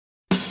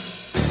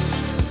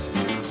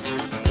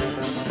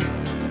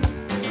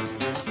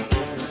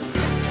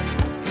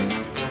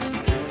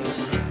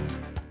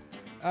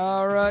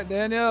right,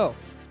 Daniel.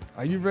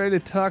 Are you ready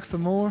to talk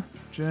some more?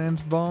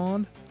 James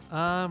Bond?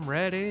 I'm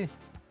ready.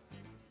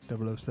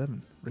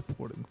 007,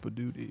 reporting for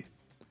duty.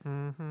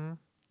 Mm-hmm.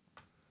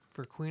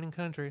 For Queen and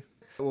Country.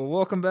 Well,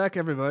 welcome back,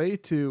 everybody,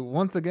 to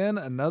once again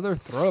another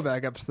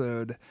throwback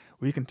episode.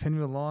 We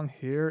continue along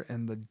here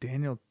in the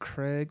Daniel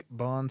Craig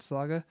Bond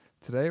saga.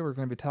 Today, we're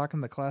going to be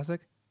talking the classic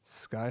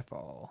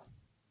Skyfall.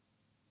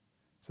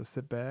 So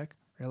sit back,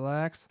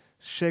 relax,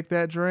 shake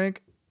that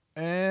drink,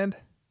 and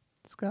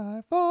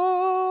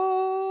Skyfall.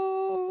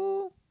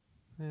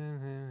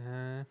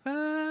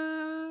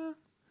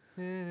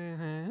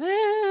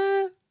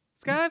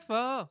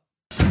 Skyfall.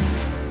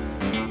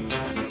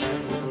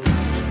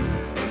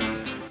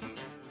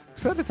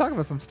 Excited to talk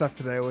about some stuff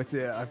today with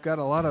you. I've got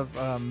a lot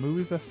of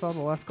movies I saw the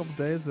last couple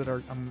days that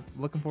I'm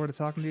looking forward to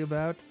talking to you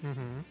about,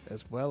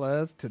 as well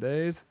as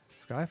today's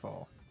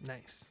Skyfall.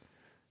 Nice.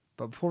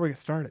 But before we get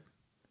started,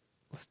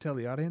 let's tell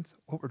the audience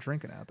what we're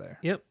drinking out there.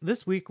 Yep.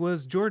 This week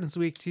was Jordan's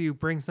week to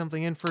bring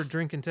something in for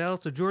Drink and Tell.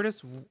 So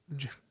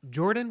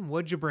Jordan,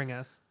 what'd you bring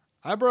us?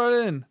 I brought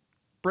in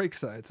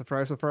Breakside,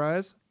 surprise,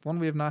 surprise. One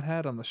we have not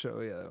had on the show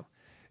yet.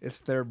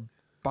 It's their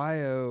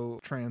Bio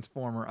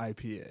Transformer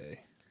IPA.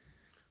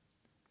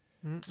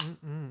 What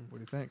do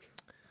you think?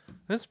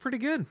 That's pretty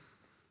good.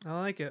 I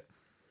like it.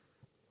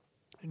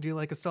 I do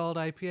like a solid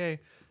IPA.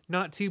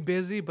 Not too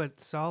busy,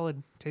 but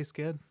solid. Tastes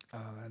good.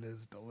 Oh, that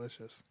is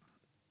delicious.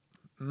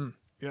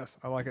 Yes,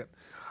 I like it.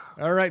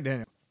 All right,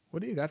 Daniel.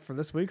 What do you got for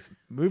this week's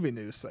movie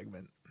news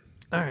segment?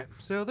 All right.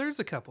 So there's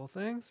a couple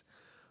things.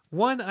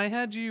 One, I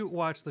had you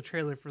watch the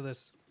trailer for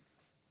this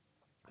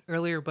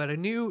earlier, but a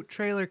new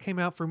trailer came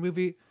out for a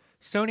movie.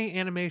 Sony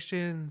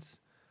Animations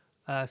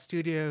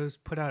Studios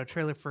put out a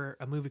trailer for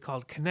a movie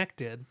called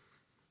Connected,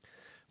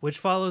 which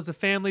follows a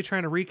family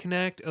trying to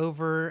reconnect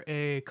over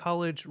a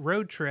college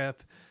road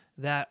trip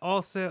that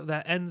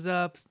ends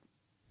up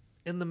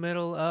in the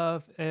middle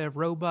of a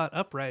robot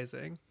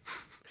uprising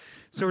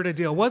sort of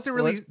deal. Wasn't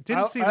really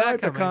didn't see that I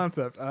like coming. the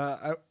concept.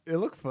 It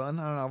looked fun.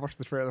 I don't know. I watched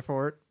the trailer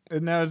for it.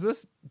 And now, is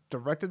this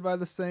directed by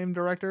the same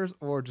directors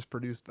or just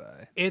produced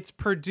by? It's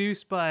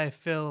produced by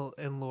Phil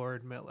and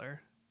Lord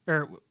Miller,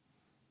 or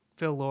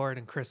Phil Lord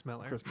and Chris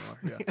Miller. Chris Miller,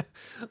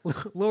 yeah.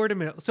 Lord and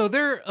Miller. So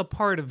they're a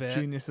part of it.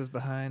 Geniuses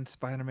behind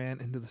Spider-Man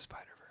Into the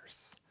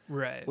Spider-Verse.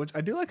 Right. Which I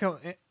do like how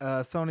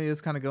Sony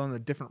is kind of going a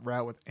different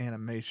route with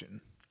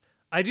animation.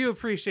 I do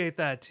appreciate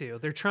that too.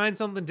 They're trying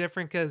something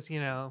different because,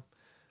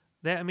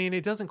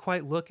 it doesn't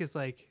quite look as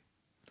like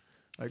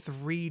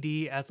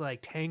 3D as like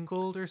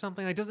Tangled or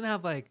something. It doesn't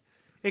have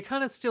it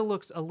kind of still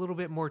looks a little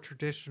bit more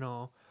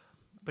traditional,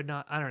 but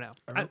not, I don't know.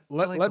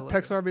 Let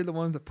Pixar be the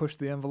ones that push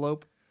the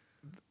envelope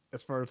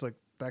as far as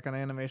that kind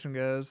of animation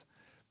goes.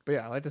 But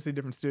yeah, I like to see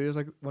different studios.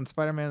 Like when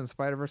Spider-Man and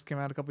Spider-Verse came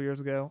out a couple years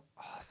ago,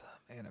 awesome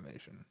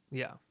animation.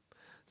 Yeah.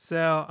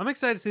 So I'm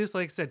excited to see this,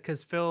 like I said,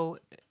 because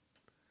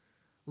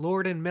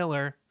Lord and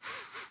Miller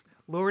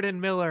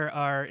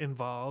are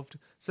involved.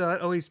 So that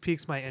always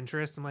piques my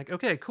interest. I'm like,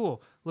 okay,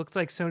 cool. Looks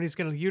like Sony's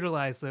going to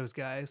utilize those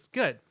guys.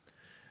 Good.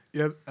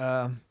 Yeah,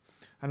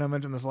 I know I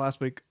mentioned this last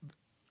week.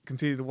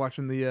 Continued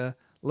watching the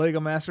Lego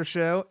Master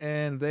Show,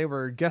 and they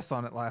were guests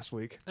on it last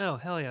week. Oh,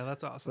 hell yeah,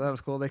 that's So awesome. that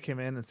was cool. They came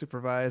in and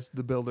supervised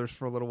the builders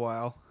for a little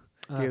while.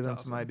 Gave them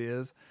awesome. some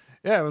ideas.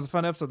 Yeah, it was a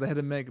fun episode. They had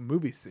to make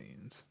movie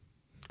scenes.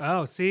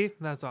 Oh, see?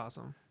 That's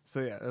awesome. So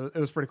yeah, it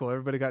was pretty cool.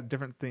 Everybody got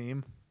different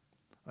theme,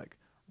 like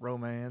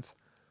romance,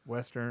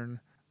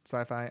 Western,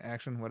 sci-fi,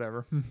 action,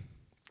 whatever.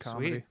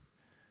 Comedy. Sweet.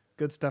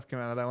 Good stuff came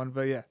out of that one.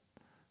 But yeah,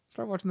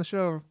 start watching the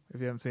show if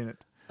you haven't seen it.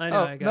 I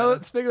know, I got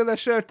it. Speaking of that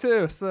show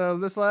too, so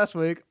this last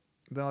week,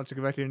 then I'll let you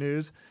go back to your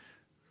news.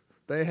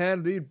 They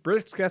had the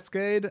British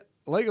Cascade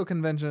Lego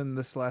convention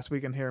this last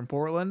weekend here in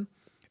Portland,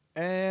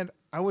 and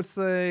I would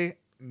say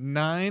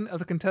 9 of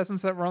the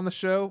contestants that were on the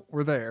show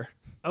were there.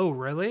 Oh,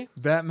 really?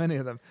 That many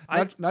of them.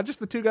 Not just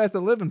the 2 guys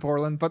that live in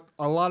Portland, but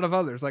a lot of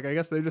others. I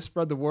guess they just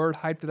spread the word,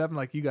 hyped it up,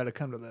 and you got to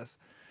come to this.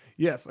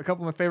 Yes, a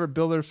couple of my favorite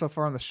builders so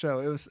far on the show.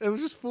 It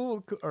was just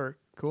cool.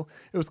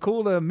 It was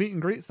cool to meet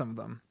and greet some of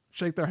them,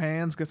 shake their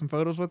hands, get some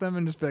photos with them,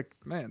 and just be like,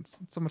 man, it's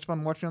so much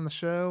fun watching on the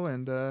show.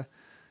 And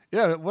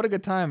yeah, what a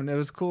good time. And it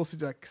was cool to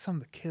see some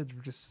of the kids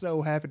were just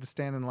so happy to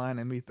stand in line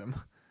and meet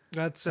them.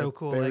 That's so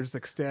cool. They were just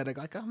ecstatic,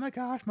 oh my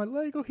gosh, my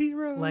Lego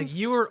heroes.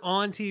 You were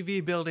on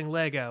TV building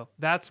Lego.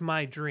 That's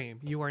my dream.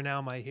 You are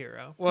now my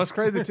hero. Well, it's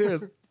crazy too.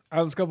 Is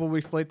I was a couple of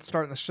weeks late to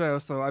starting the show,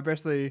 so I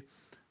basically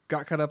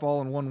got cut up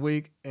all in 1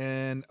 week,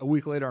 and a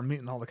week later I'm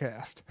meeting all the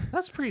cast.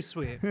 That's pretty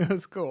sweet. It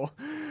was cool.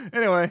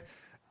 Anyway,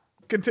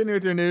 continue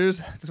with your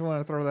news. Just wanted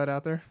to throw that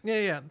out there.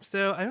 Yeah.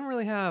 So I don't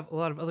really have a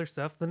lot of other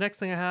stuff. The next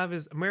thing I have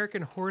is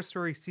American Horror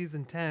Story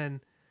Season 10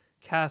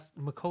 cast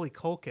Macaulay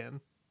Culkin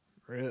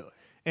Really?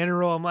 in a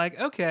role. I'm like,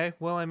 okay,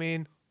 well,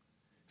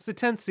 it's the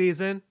 10th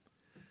season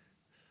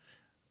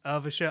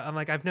of a show. I'm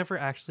like, I've never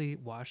actually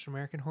watched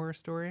American Horror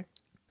Story.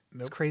 Nope.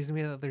 It's crazy to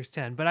me that there's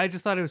 10, but I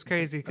just thought it was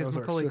crazy because That was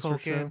our Macaulay sister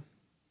Culkin. show.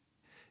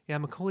 Yeah,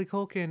 Macaulay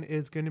Culkin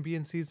is going to be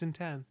in season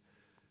 10.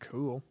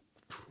 Cool.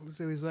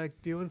 So he's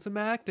doing some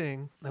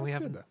acting. That's we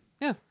have, good, though.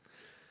 yeah.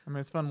 I mean,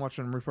 it's fun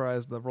watching him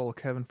reprise the role of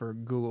Kevin for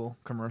Google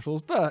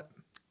commercials, but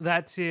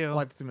That too. I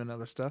like to see him in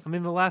other stuff. I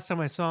mean, the last time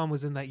I saw him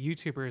was in that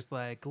YouTuber's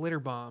like Glitter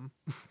Bomb,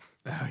 Oh,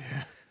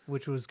 yeah.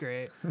 which was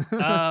great.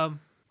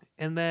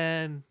 And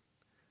then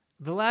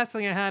the last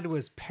thing I had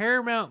was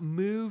Paramount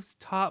moves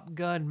Top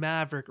Gun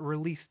Maverick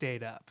release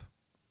date up.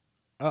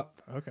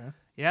 Up. Okay.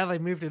 Yeah, they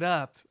moved it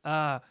up.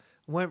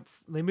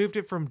 They moved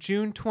it from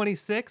June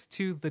 26th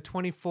to the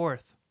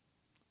 24th.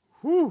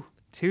 Whew.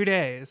 2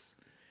 days.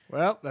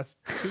 Well, that's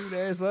 2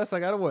 days less. I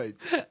got to wait.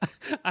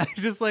 I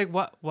just like,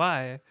 what?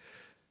 Why?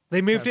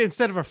 They moved it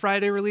instead of a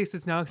Friday release.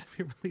 It's now going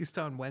to be released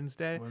on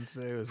Wednesday.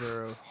 Wednesday, was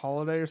there a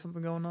holiday or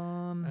something going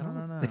on? I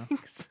don't know.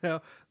 think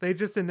so. They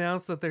just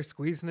announced that they're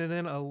squeezing it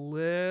in a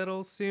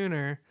little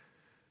sooner.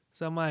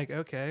 So I'm like,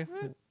 okay,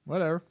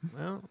 Whatever.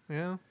 well,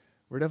 yeah.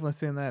 We're definitely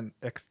seeing that in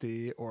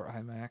XD or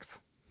IMAX.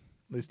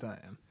 At least I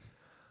am.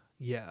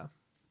 Yeah.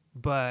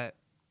 But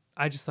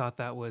I just thought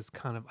that was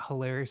kind of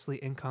hilariously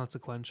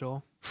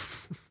inconsequential.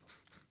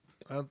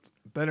 Well, it's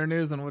better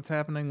news than what's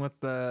happening with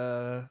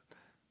the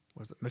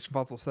Mission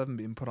Impossible 7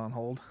 being put on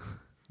hold.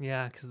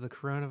 Yeah, because of the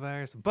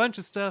coronavirus. A bunch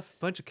of stuff, a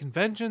bunch of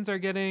conventions are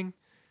getting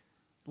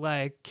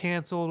like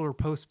canceled or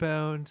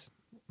postponed.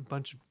 A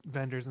bunch of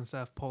vendors and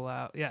stuff pull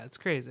out. Yeah, it's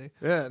crazy.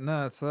 Yeah,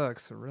 no, it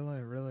sucks. It really,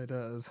 really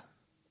does.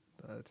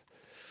 But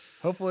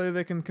hopefully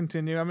they can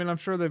continue. I mean, I'm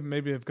sure they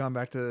maybe have gone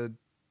back to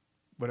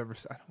whatever.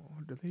 I don't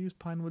know, do they use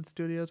Pinewood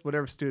Studios?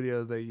 Whatever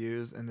studio they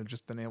use, and have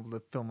just been able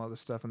to film other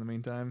stuff in the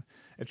meantime.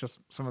 It's just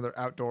some of their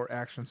outdoor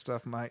action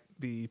stuff might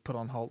be put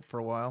on hold for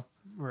a while.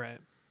 Right.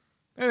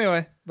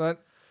 Anyway,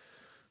 but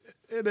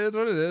it is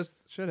what it is.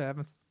 Shit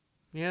happens.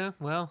 Yeah,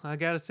 well, I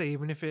gotta say,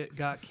 even if it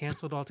got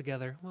canceled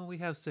altogether, well, we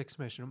have 6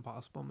 Mission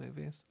Impossible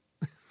movies.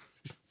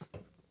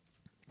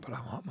 But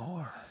I want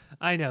more.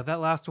 I know that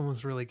last one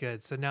was really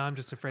good, so now I'm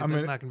just afraid that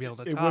I'm not gonna be able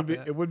to top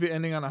it. It would be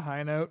ending on a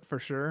high note for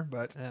sure,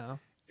 but Yeah,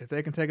 if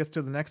they can take us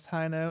to the next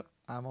high note,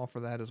 I'm all for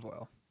that as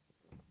well.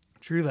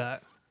 true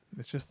that.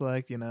 It's just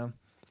like,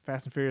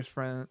 Fast and Furious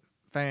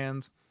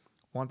fans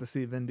want to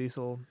see Vin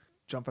Diesel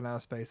jumping out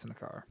of space in a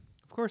car.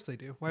 Of course they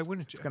do. Why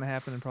wouldn't you? It's going to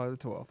happen in probably the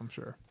 12th, I'm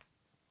sure.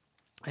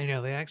 I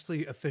know they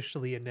actually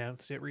officially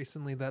announced it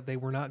recently that they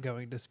were not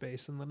going to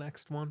space in the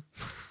next one.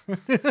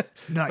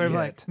 Not They're yet.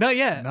 like, not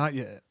yet. Not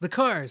yet. The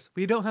cars.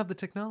 We don't have the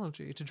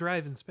technology to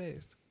drive in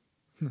space.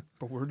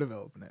 But we're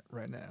developing it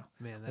right now.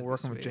 Man, We're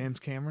working with James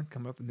Cameron,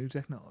 coming up with new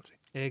technology.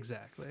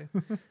 Exactly.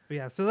 But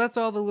yeah, so that's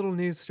all the little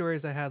news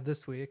stories I had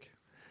this week.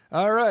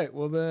 All right.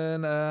 Well,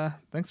 then,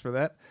 thanks for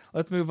that.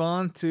 Let's move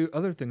on to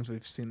other things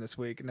we've seen this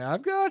week. Now,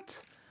 I've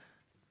got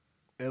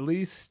at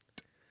least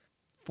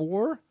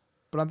 4,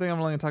 but I think I'm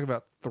only going to talk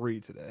about 3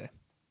 today.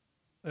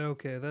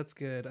 Okay, that's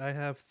good. I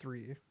have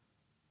 3.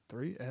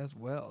 3 as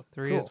well.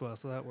 3 Cool. as well,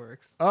 so that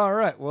works. All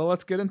right. Well,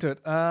 let's get into it.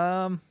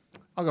 I'll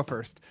go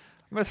first.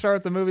 I'm going to start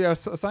with the movie I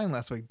was assigned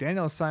last week.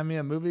 Daniel assigned me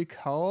a movie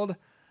called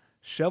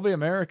Shelby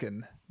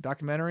American,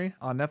 documentary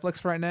on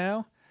Netflix right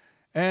now.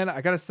 And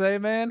I got to say,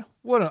 man,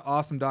 what an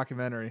awesome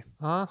documentary.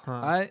 Uh-huh.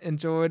 I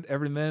enjoyed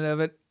every minute of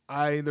it.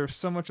 There's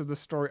so much of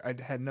this story I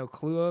had no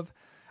clue of.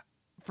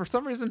 For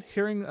some reason,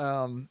 hearing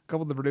a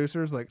couple of the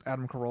producers, like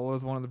Adam Carolla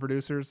is one of the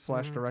producers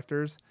 /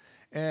 directors,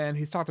 and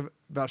he's talked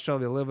about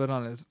Shelby a little bit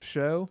on his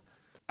show.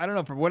 I don't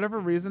know, for whatever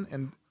reason,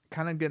 and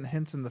kind of getting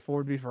hints in the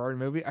Ford v Ferrari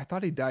movie, I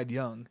thought he died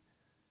young.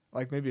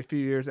 Like maybe a few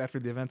years after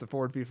the events of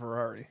Ford v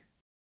Ferrari.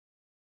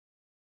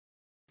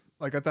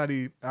 Like I thought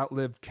he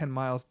outlived Ken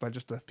Miles by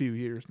just a few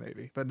years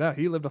maybe. But no,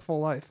 he lived a full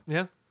life.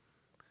 Yeah.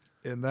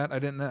 And that I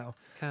didn't know.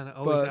 Kind of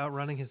always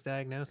outrunning his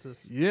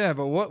diagnosis. Yeah,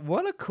 but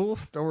what a cool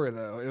story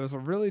though. It was a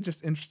really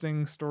just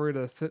interesting story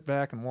to sit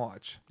back and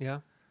watch.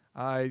 Yeah.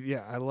 I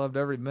loved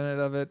every minute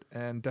of it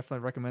and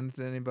definitely recommend it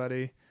to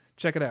anybody.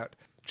 Check it out.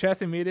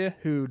 Chassis Media,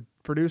 who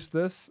produced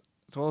this,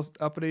 as well as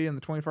Uppity and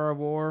the 24-Hour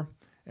War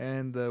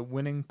and the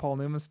winning Paul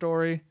Newman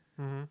story,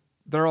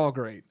 they're all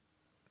great.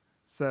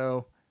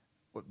 So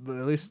at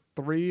least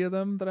 3 of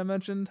them that I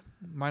mentioned,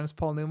 minus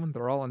Paul Newman,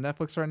 they're all on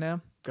Netflix right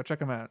now. Go check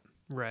them out.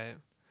 Right.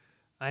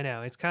 I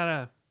know. It's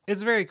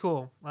very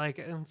cool.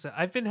 Like, so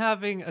I've been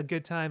having a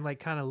good time,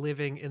 like, kind of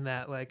living in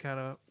that, like, kind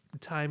of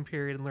time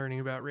period and learning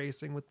about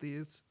racing with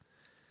these.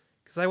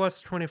 Because I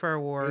watched 24-Hour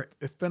War.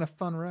 It's been a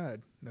fun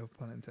ride. No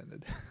pun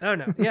intended. Oh,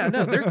 no. Yeah,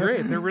 no, they're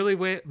great. They're really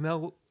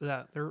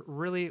they're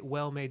really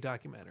well-made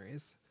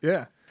documentaries.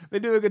 Yeah. They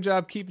do a good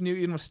job keeping you,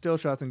 even with still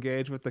shots,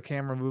 engaged with the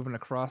camera moving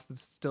across the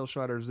still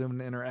shot or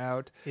zooming in or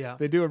out. Yeah.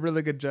 They do a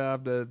really good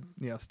job to,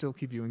 still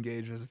keep you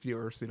engaged as a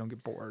viewer so you don't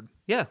get bored.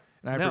 Yeah.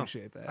 And I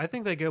appreciate that. I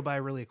think they go by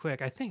really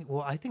quick. I think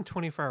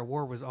 24-Hour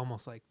War was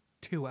almost like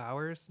 2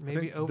 hours,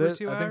 maybe 2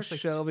 hours. I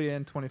think Shelby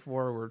and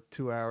 24 were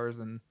 2 hours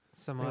and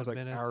some it was odd like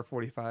minutes. hour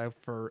 45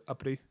 for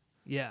Uppity.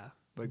 Yeah.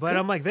 But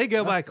I'm like, they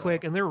go by stuff,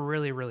 quick though. and they're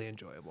really, really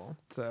enjoyable.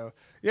 So,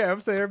 yeah, I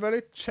would say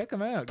everybody, check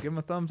them out. Give them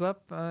a thumbs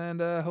up,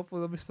 and hopefully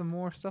there'll be some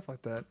more stuff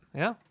like that.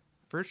 Yeah,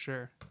 for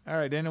sure. All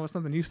right, Daniel, what's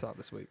something you saw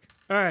this week?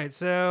 All right,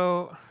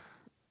 so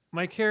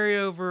my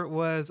carryover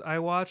was I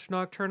watched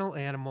Nocturnal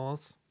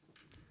Animals.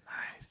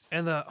 Nice.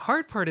 And the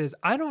hard part is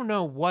I don't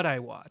know what I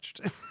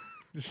watched.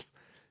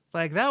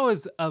 Like, that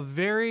was a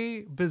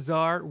very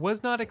bizarre,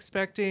 was not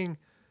expecting,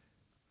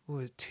 what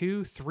was it,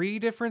 2, 3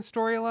 different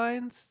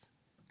storylines?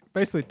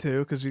 Basically 2,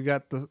 because you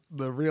got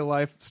the real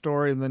life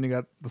story, and then you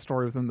got the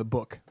story within the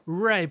book.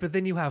 Right, but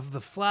then you have the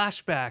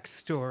flashback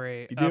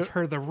story You do- of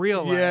her, the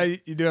real life. Yeah,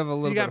 you do have a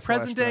little So you bit got of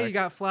present day, flashback. you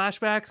got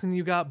flashbacks, and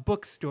you got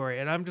book story.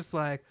 And I'm just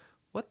like,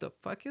 what the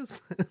fuck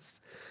is this?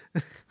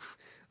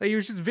 Like, it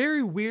was just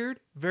very weird,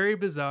 very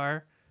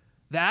bizarre.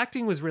 The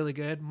acting was really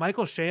good.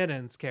 Michael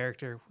Shannon's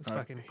character was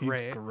fucking He's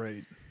great.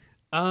 great.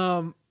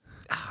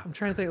 I'm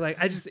trying to think. Like,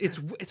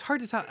 it's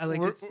hard to talk. Like,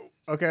 We're- it's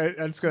okay,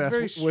 I just gotta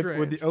very ask, with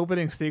strange. the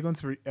opening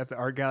sequence at the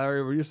art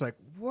gallery, where you're just like,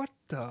 what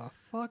the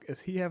fuck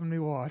is he having me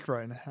watch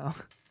right now?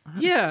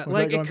 yeah, Was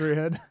like that going through your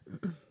head?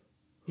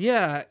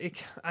 yeah.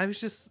 I was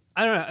just,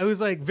 I don't know. I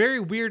was like very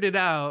weirded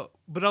out,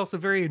 but also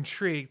very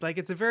intrigued. Like,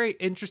 it's a very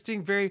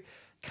interesting, very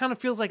kind of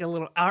feels like a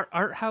little art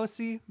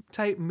housey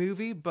type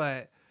movie,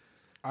 but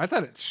I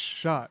thought it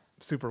shot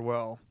super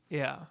well.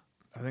 yeah,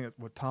 I think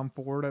with Tom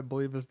Ford, I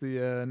believe, is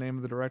the name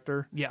of the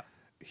director. yeah.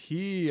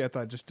 He, I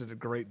thought, just did a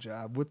great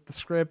job with the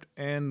script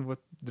and with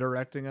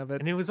directing of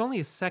it. And it was only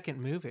his second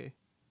movie.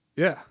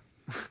 Yeah,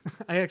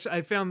 I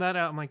found that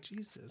out. I'm like,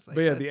 Jesus. Like,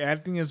 but yeah, that's- the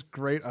acting is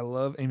great. I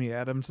love Amy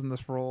Adams in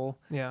this role.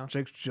 yeah.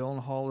 Jake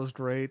Gyllenhaal is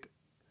great.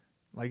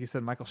 Like you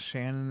said, Michael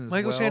Shannon as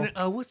Michael well.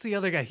 Shannon. What's the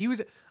other guy? He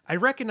was. I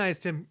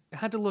recognized him.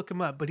 Had to look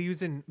him up, but he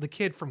was in the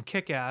kid from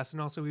Kick-Ass,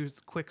 and also he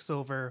was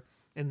Quicksilver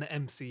in the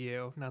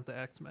MCU, not the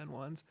X-Men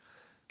ones.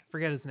 I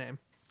forget his name.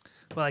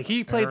 But like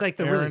he played like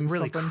the Aaron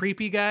really something?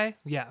 creepy guy.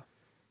 Yeah.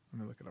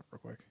 Let me look it up real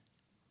quick.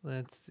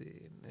 Let's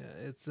see.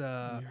 Yeah, it's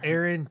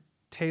Aaron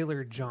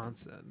Taylor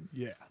Johnson.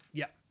 Yeah.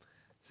 Yeah.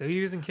 So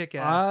he was in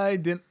Kick-Ass. I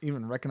didn't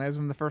even recognize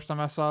him the first time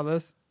I saw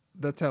this.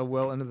 That's how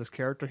well into this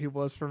character he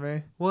was for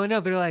me. Well, no,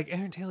 they're like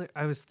Aaron Taylor.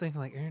 I was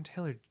thinking like Aaron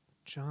Taylor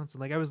Johnson.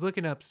 Like I was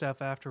looking up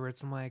stuff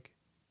afterwards. I'm like,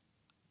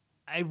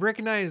 I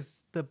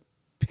recognize the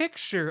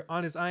picture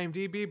on his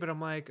IMDb, but I'm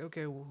like,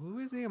 okay, well, who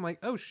is he? I'm like,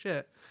 oh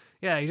shit,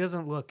 yeah, he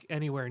doesn't look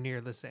anywhere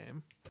near the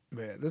same.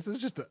 Man, this is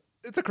just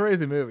it's a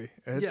crazy movie.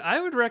 Yeah,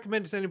 I would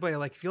recommend it to anybody.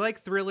 Like if you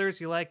like thrillers,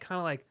 you like kind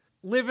of like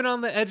living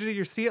on the edge of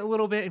your seat a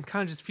little bit and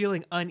kind of just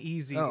feeling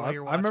uneasy while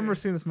you're watching. I remember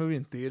seeing this movie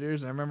in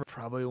theaters, and I remember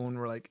probably when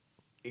we're like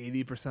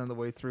 80% of the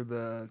way through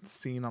the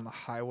scene on the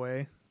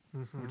highway,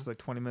 which is like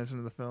 20 minutes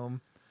into the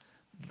film,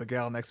 the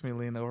gal next to me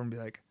lean over and be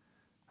like,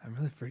 I'm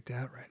really freaked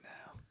out right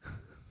now.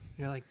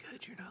 You're like,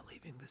 good, you're not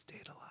leaving this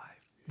date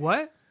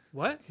alive.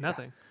 What?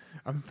 Nothing.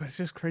 But it's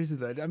just crazy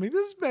that, I mean,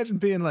 just imagine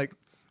being like,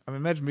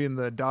 imagine being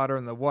the daughter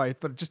and the wife,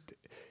 but just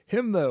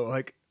him though,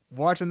 like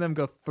watching them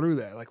go through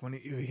that, like when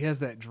he has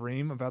that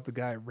dream about the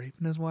guy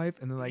raping his wife,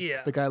 and then like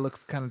Yeah. the guy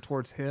looks kind of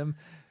towards him,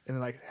 and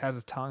then like has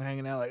his tongue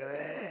hanging out, like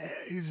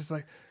he's just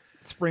like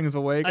springs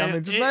awake. I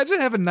mean, just imagine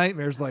having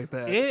nightmares like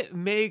that. It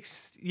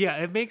makes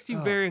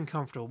you very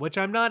uncomfortable, which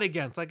I'm not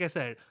against. Like I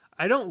said,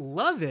 I don't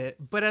love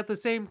it, but at the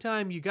same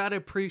time, you got to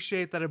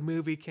appreciate that a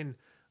movie can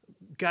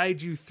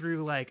guide you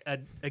through like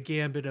a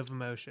gambit of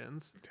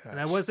emotions. And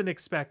I Gosh. wasn't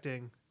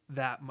expecting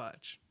that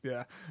much.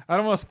 Yeah, I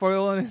don't want to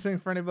spoil anything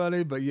for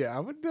anybody, but yeah, I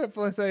would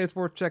definitely say it's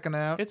worth checking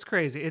out. It's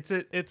crazy.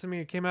 I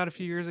mean, it came out a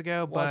few years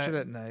ago, Watch but it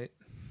at night.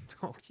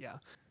 oh yeah,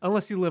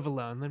 unless you live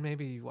alone, then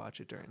maybe you watch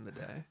it during the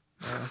day.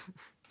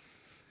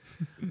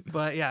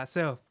 But yeah,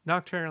 so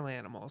Nocturnal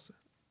Animals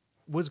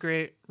was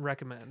great.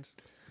 Recommend.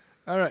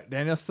 All right,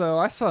 Daniel. So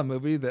I saw a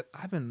movie that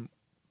I've been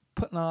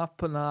putting off,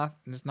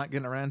 and just not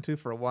getting around to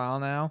for a while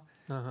now.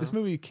 Uh-huh. This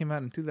movie came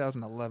out in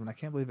 2011. I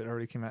can't believe it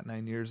already came out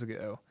 9 years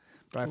ago.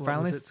 But I What,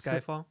 finally was it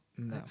Skyfall?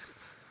 No,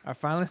 I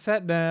finally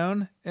sat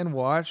down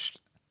watched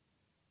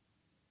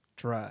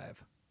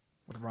Drive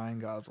with Ryan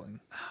Gosling.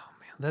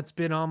 That's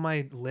been on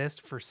my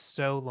list for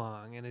so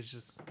long, and it's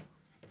just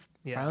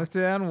Finally sat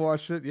down and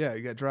watched it. Yeah,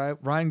 you got Drive.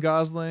 Ryan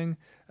Gosling,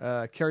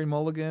 Carey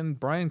Mulligan,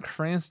 Bryan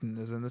Cranston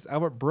is in this.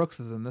 Albert Brooks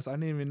is in this. I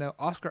didn't even know.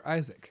 Oscar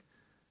Isaac.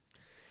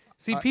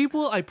 See,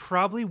 people I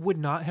probably would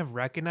not have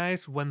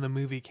recognized when the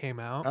movie came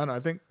out. I don't know. I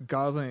think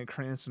Gosling and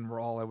Cranston were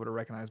all I would have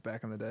recognized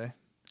back in the day.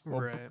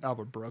 Well, Right.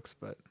 Albert Brooks,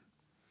 but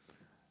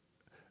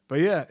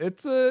yeah,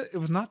 it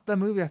was not the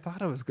movie I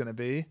thought it was gonna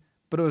be,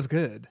 but it was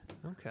good.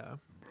 Okay.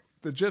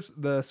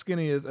 The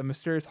skinny is a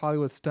mysterious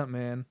Hollywood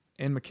stuntman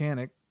and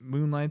mechanic,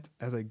 moonlights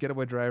as a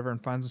getaway driver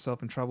and finds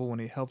himself in trouble when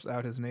he helps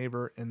out his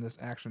neighbor in this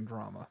action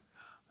drama.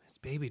 It's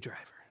Baby Driver.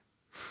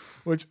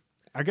 Which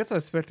I guess I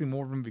was expecting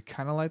more of him to be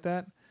kind of like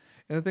that.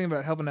 And the thing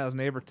about helping out his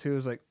neighbor too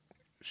is like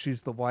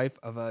she's the wife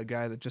of a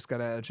guy that just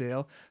got out of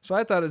jail. So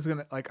I thought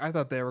I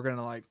thought they were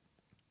gonna like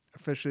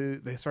officially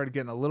they started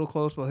getting a little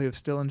close while he was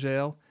still in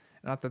jail.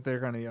 Not that they're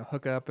gonna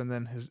hook up and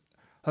then his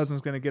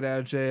husband's gonna get out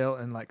of jail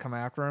and like come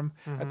after him.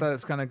 I thought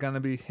it's kind of gonna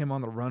be him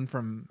on the run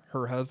from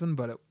her husband,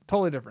 but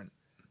totally different.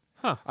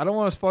 Huh. I don't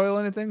want to spoil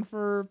anything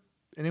for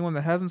anyone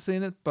that hasn't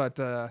seen it, but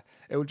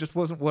it just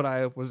wasn't what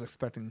I was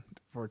expecting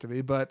for it to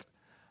be. But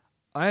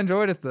I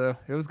enjoyed it though;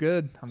 it was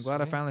good. I'm glad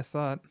I Sweet. finally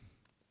saw it.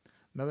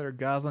 Another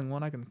Gosling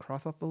one I can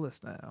cross off the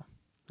list now,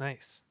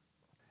 Nice.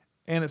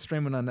 and it's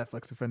streaming on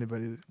Netflix if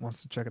anybody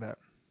wants to check it out.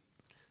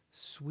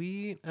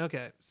 Sweet.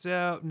 Okay.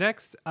 So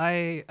next,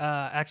 I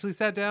actually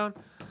sat down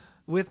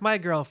with my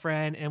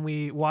girlfriend and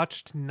we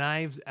watched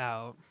Knives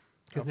Out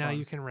because now fun.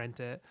 you can rent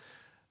it.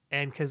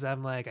 And because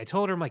I'm like, I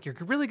told her, I'm like, you're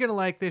really going to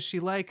like this. She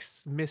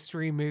likes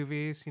mystery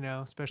movies, you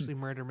know, especially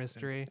murder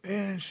mystery.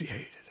 And she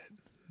hated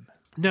it.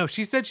 No,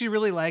 she said she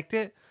really liked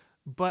it.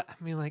 But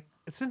I mean, like,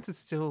 since it's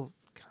still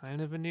kind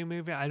of a new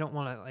movie, I don't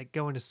want to like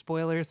go into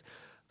spoilers.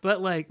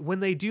 But like when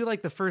they do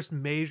like the first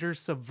major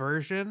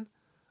subversion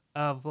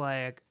of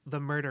like the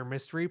murder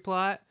mystery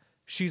plot,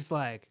 she's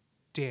like,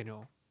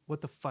 Daniel,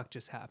 what the fuck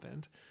just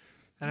happened?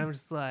 And I'm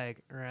just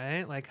like,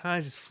 right, like kind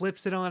of just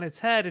flips it on its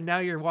head, and now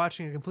you're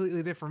watching a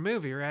completely different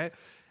movie, right?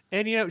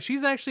 And you know,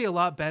 she's actually a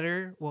lot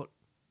better,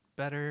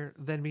 better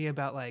than me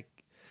about like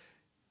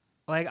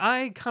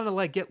I kind of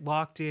like get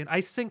locked in.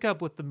 I sync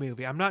up with the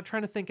movie. I'm not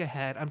trying to think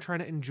ahead. I'm trying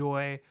to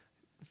enjoy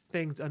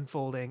things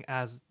unfolding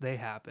as they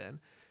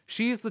happen.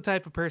 She's the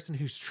type of person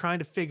who's trying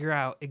to figure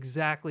out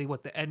exactly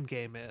what the end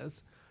game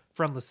is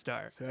from the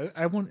start. So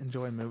I wouldn't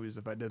enjoy movies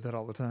if I did that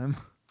all the time.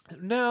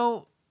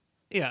 No,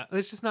 yeah,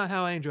 that's just not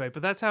how I enjoy it.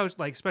 But that's how it's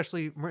like,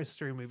 especially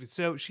mystery movies.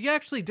 So she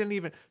actually didn't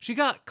even, she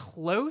got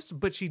close,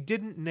 but she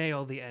didn't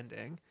nail the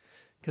ending.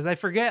 Because I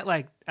forget,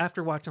 like,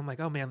 after watching, I'm like,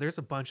 oh man, there's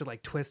a bunch of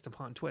like twist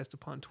upon twist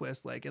upon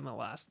twist, like in the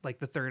last, like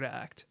the third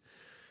act.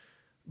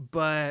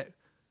 But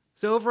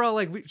so overall,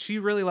 like, she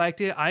really liked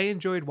it. I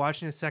enjoyed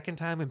watching it a second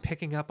time and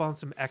picking up on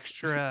some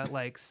extra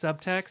like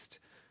subtext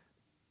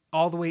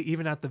all the way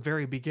even at the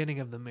very beginning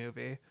of the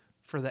movie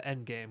for the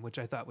end game, which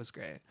I thought was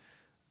great.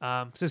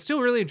 So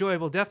still really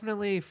enjoyable.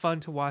 Definitely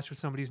fun to watch with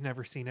somebody who's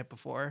never seen it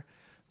before.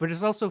 But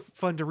it's also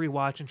fun to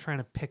rewatch and trying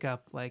to pick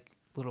up like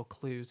little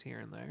clues here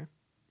and there.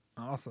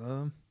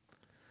 Awesome.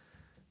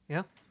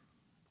 Yeah.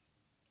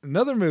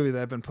 Another movie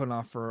that I've been putting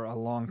off for a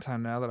long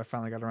time now that I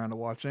finally got around to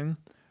watching,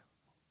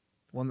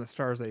 one that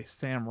stars a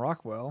Sam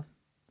Rockwell.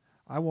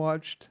 I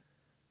watched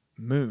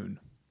Moon,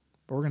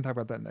 but we're going to talk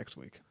about that next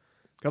week.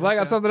 Because I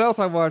got something else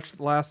I watched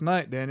last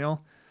night,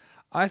 Daniel.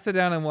 I sat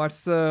down and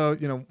watched,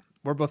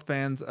 we're both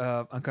fans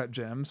of Uncut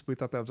Gems. We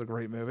thought that was a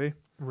great movie.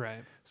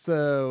 Right.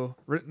 So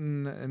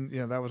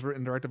that was written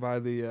and directed by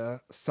the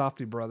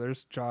Safdie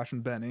brothers, Josh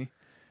and Benny.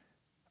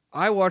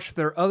 I watched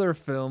their other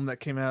film that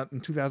came out in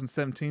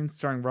 2017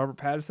 starring Robert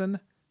Pattinson,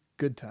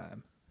 Good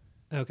Time.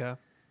 Okay.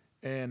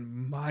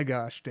 And my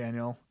gosh,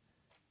 Daniel,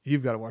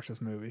 you've got to watch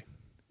this movie.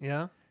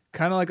 Yeah.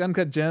 Kind of like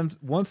Uncut Gems,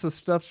 once the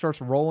stuff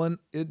starts rolling,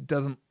 it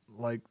doesn't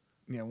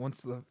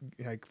once the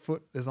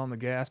foot is on the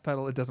gas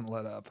pedal, it doesn't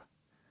let up.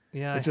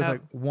 Yeah. It's just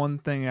like one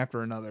thing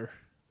after another.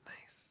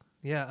 Nice.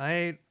 Yeah,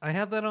 I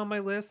had that on my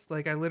list.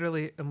 Like I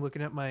literally am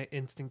looking at my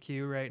instant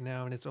queue right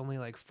now and it's only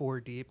like 4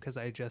 deep because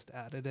I just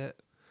added it.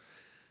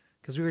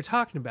 Because we were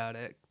talking about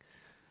it.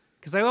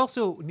 Because I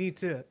also need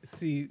to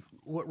see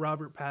what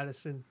Robert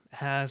Pattinson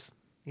has.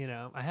 You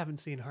know, I haven't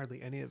seen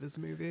hardly any of his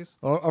movies.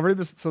 Well, I'll read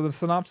this. So the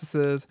synopsis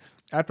is,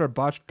 after a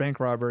botched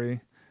bank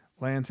robbery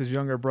lands his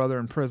younger brother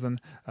in prison,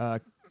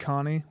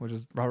 Connie, which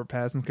is Robert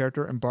Pattinson's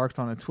character, embarks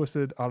on a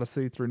twisted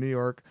odyssey through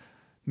New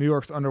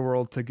York's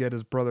underworld to get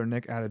his brother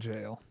Nick out of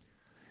jail.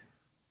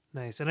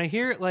 Nice. And I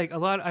hear like a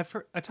lot.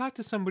 I talked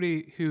to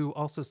somebody who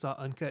also saw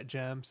Uncut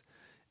Gems.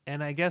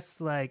 And I guess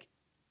like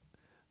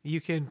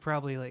you can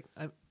probably like,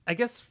 I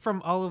guess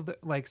from all of the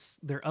like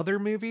their other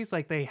movies,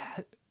 like they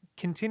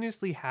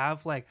continuously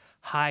have like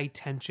high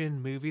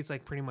tension movies,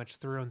 like pretty much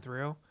through and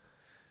through.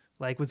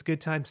 Like was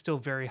Good Time still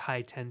very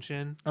high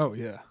tension? Oh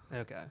yeah,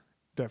 okay,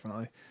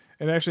 definitely.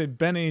 And actually,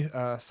 Benny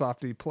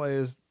Safdie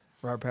plays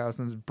Robert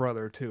Pattinson's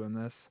brother too in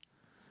this.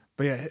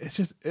 But yeah, it's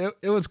just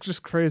it was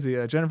just crazy.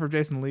 Jennifer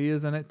Jason Leigh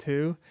is in it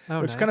too,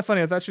 which is kind of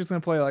funny. I thought she was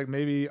gonna play like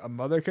maybe a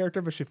mother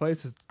character, but she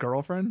plays his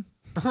girlfriend,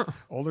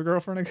 older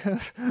girlfriend, I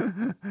guess.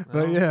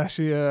 But yeah,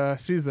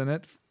 she's in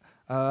it.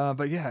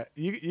 But yeah,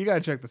 you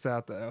gotta check this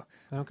out though.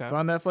 Okay, it's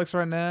on Netflix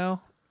right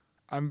now.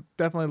 I'm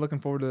definitely looking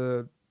forward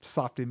to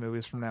Safdie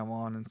movies from now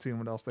on and seeing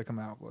what else they come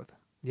out with.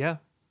 Yeah,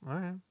 all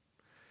right.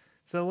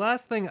 So the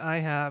last thing I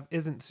have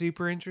isn't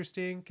super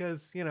interesting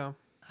because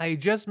I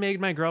just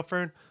made my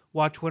girlfriend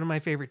watch one of my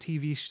favorite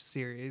TV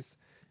series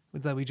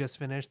that we just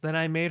finished. Then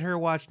I made her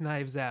watch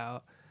Knives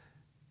Out.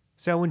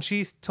 So when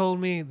she told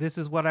me this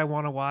is what I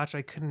want to watch,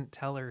 I couldn't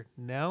tell her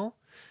no.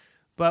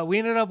 But we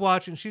ended up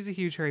watching, she's a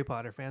huge Harry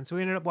Potter fan, so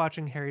we ended up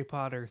watching Harry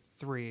Potter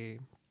 3,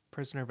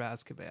 Prisoner of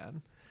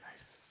Azkaban.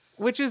 Nice.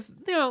 Which is,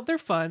 they're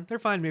fun. They're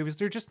fine movies.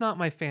 They're just not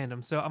my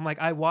fandom. So I'm like,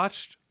 I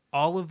watched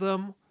all of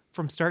them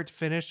from start to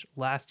finish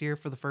last year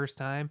for the first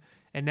time.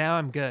 And now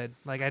I'm good.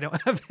 Like, I don't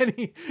have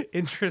any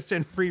interest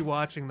in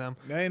rewatching them.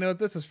 Now you know what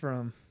this is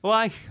from. Well,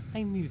 I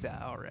knew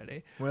that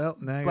already. Well,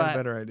 now I got a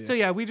better idea. So,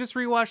 yeah, we just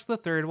rewatched the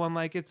third one.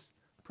 Like, it's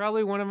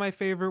probably one of my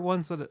favorite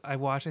ones that I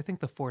watched. I think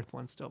the fourth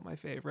one's still my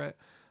favorite.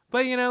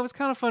 But, it was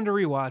kind of fun to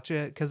rewatch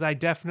it because I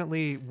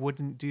definitely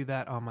wouldn't do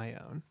that on my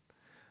own.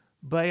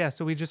 But, yeah,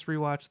 so we just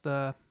rewatched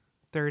the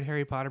third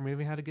Harry Potter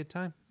movie. Had a good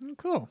time.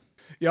 Cool.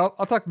 Yeah,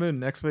 I'll talk Moon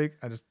next week.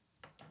 I just,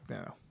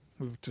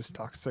 we've just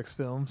talked 6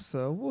 films,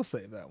 so we'll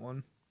save that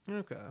one.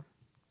 Okay.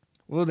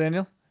 Well,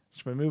 Daniel,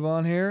 should we move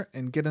on here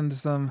and get into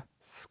some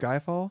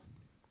Skyfall?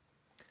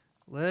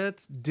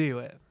 Let's do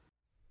it.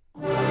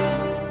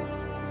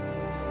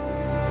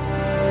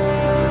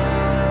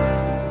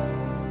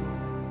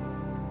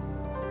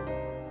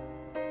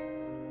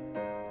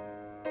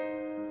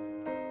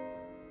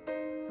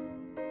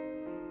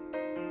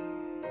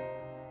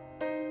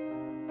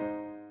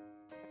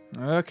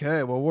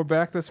 Okay, well, we're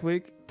back this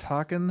week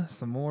talking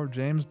some more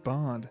James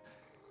Bond.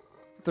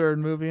 Third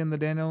movie in the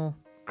Daniel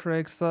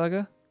Craig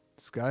saga,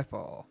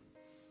 Skyfall.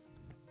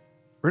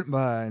 Written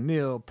by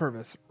Neil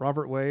Purvis,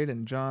 Robert Wade,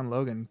 and John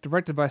Logan.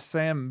 Directed by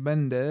Sam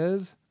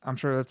Mendes. I'm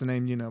sure that's a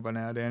name you know by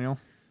now, Daniel.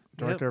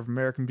 Director of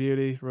American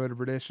Beauty, Road to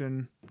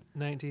Perdition.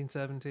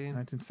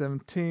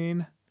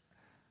 1917.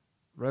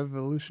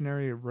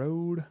 Revolutionary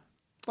Road.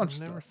 I've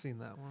never seen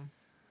that one.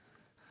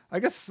 I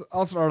guess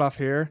I'll start off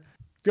here.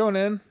 Going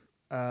in,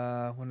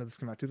 when did this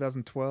come out?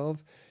 2012.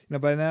 You know,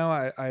 by now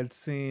I had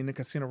seen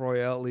Casino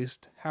Royale at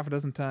least half a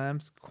dozen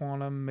times.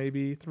 Quantum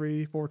maybe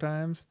 3-4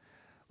 times.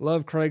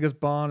 Loved Craig as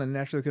Bond and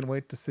naturally couldn't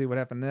wait to see what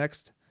happened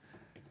next.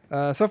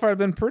 So far I've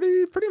been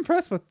pretty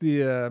impressed with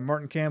the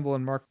Martin Campbell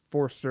and Mark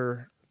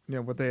Forster, you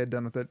know, what they had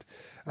done with it.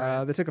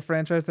 Right. They took a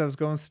franchise that was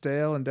going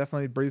stale and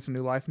definitely breathed some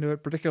new life into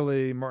it,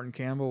 particularly Martin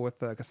Campbell with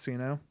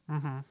Casino.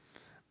 Mm-hmm.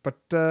 But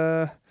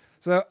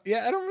so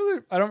yeah,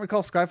 I don't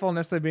recall Skyfall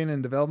necessarily being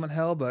in development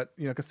hell, but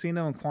you know,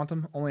 Casino and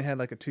Quantum only had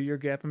like a 2-year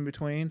gap in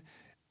between,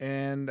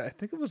 and I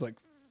think it was like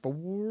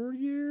 4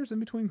 years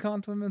in between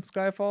Quantum and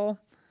Skyfall.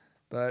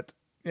 But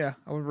yeah,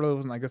 I really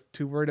wasn't, I guess,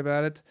 too worried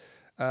about it.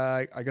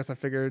 I guess I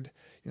figured,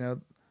 you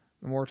know,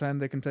 the more time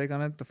they can take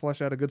on it to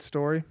flesh out a good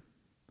story.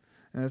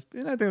 And I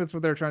think that's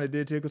what they're trying to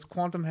do too, because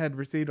Quantum had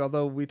received,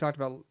 although we talked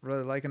about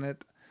really liking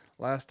it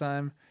last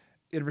time,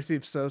 it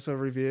received so-so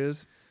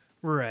reviews.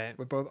 Right.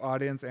 With both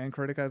audience and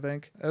critic, I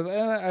think.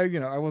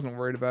 I wasn't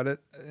worried about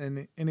it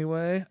in any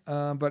way.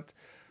 But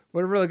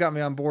what really got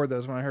me on board, though,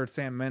 is when I heard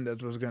Sam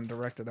Mendes was going to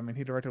direct it. I mean,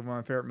 he directed one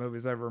of my favorite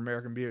movies ever,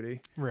 American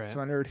Beauty. Right. So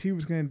I heard he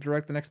was going to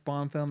direct the next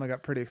Bond film. I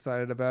got pretty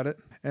excited about it.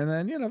 And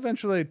then, you know,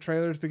 eventually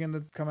trailers began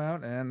to come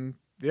out. And,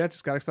 yeah,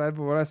 just got excited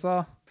for what I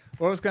saw.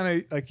 What was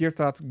kind of, like, your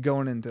thoughts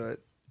going into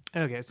it?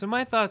 Okay, so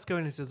my thoughts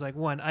going into it is, like,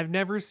 one, I've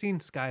never seen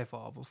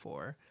Skyfall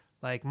before.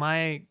 Like,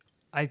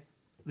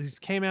 these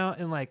came out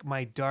in like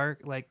my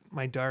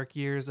dark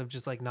years of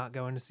just like not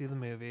going to see the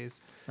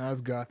movies. Not as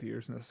goth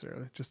years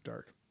necessarily, just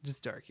dark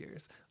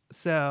years.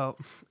 So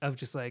of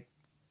just like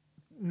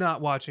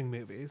not watching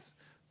movies.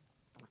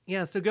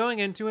 Yeah, so going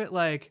into it,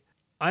 like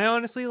I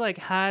honestly like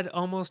had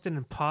almost an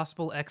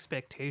impossible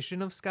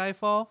expectation of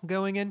Skyfall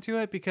going into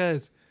it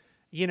because,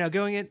 you know,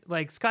 going in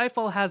like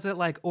Skyfall has that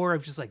like aura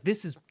of just like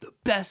this is the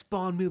best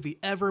Bond movie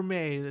ever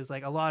made. There's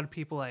like a lot of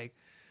people like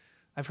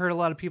I've heard a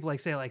lot of people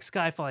like say like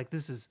Skyfall like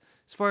this is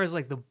as far as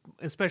like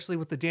especially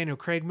with the Daniel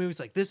Craig movies,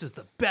 like this is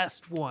the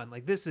best one.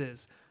 Like this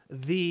is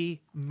the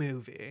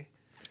movie.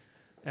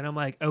 And I'm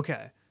like,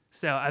 okay.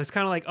 So I was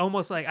kind of like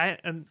almost like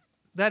and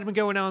that had been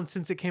going on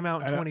since it came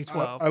out in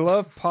 2012. I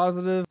love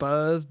positive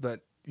buzz, but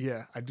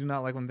yeah, I do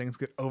not like when things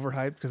get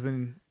overhyped because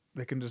then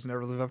they can just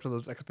never live up to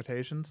those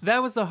expectations.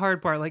 That was the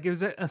hard part. Like it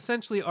was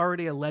essentially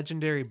already a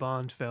legendary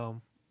Bond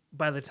film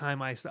by the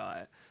time I saw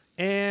it.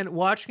 And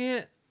watching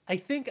it, I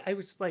think I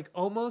was like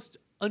almost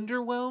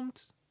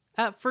underwhelmed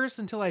at first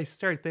until I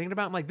started thinking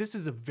about it. I'm like, this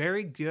is a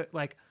very good,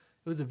 like,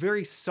 it was a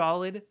very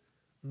solid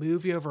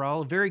movie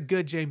overall, a very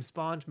good James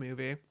Bond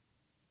movie.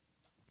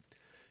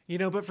 You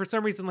know, but for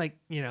some reason, like,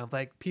 you know,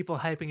 like people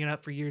hyping it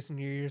up for years and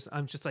years,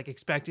 I'm just like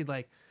expecting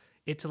like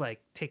it to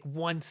like take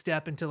one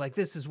step into like,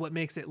 this is what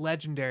makes it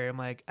legendary. I'm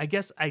like, I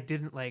guess I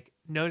didn't like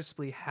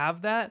noticeably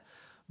have that,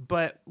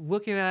 but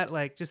looking at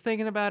like, just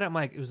thinking about it, I'm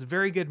like, it was a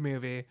very good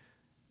movie,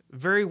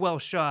 very well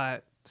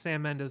shot.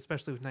 Sam Mendes,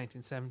 especially with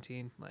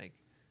 1917, like,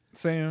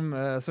 same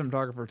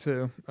cinematographer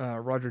too,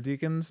 Roger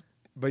Deakins.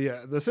 But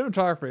yeah, the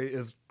cinematography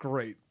is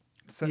great.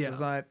 Set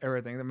design,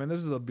 everything. I mean,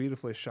 this is a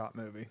beautifully shot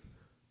movie.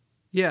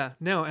 Yeah,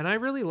 no, and I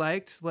really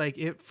liked like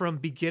it from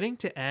beginning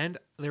to end.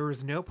 There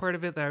was no part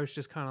of it that I was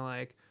just kind of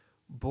like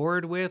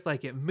bored with.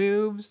 Like it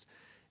moves.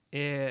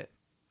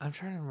 I'm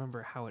trying to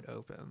remember how it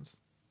opens.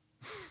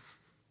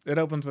 It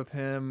opens with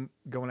him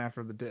going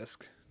after the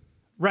disc.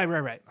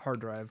 Right.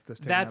 Hard drive.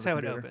 That's how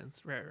it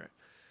opens. Right.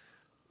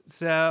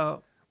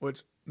 So,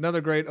 which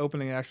another great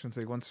opening action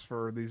sequence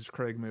for these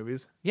Craig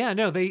movies. Yeah,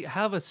 no, they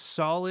have a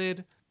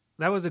solid.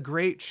 That was a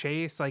great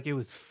chase. Like it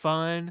was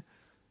fun,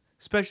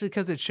 especially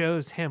because it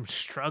shows him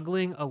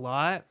struggling a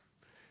lot.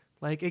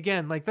 Like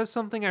again, like that's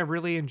something I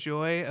really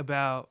enjoy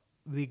about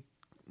the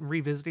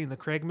revisiting the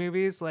Craig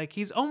movies. Like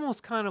he's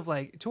almost kind of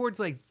like towards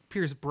like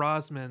Pierce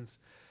Brosnan's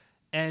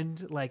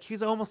end. Like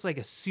he's almost like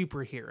a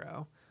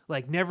superhero.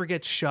 Like never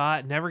gets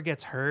shot, never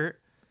gets hurt.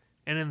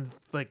 And in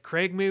like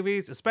Craig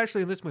movies,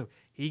 especially in this movie,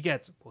 he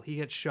gets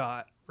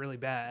shot really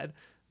bad,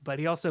 but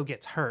he also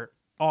gets hurt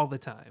all the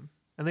time.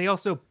 And they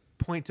also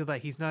point to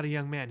that he's not a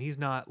young man. He's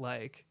not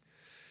like,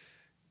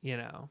 you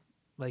know,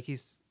 like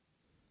it's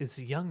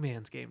a young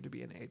man's game to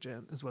be an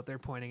agent is what they're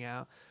pointing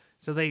out.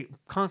 So they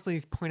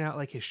constantly point out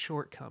like his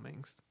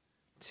shortcomings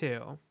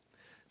too.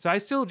 So I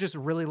still just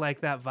really like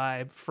that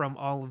vibe from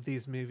all of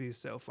these movies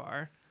so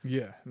far.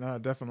 Yeah, no,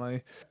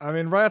 definitely. I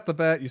mean, right off the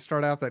bat, you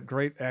start out that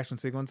great action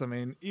sequence. I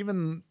mean,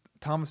 even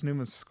Thomas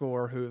Newman's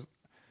score,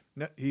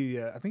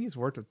 I think he's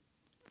worked with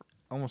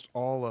almost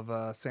all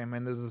of Sam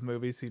Mendes'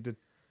 movies. He did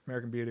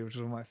American Beauty, which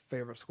is one of my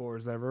favorite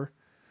scores ever.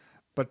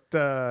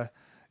 But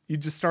you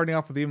just starting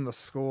off with even the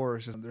score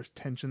is just there's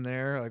tension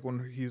there. Like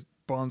when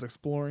Bond's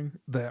exploring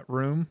that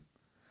room,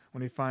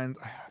 when he finds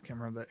I can't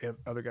remember the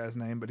other guy's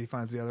name, but he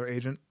finds the other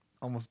agent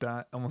almost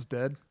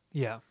dead.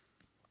 Yeah.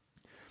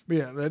 But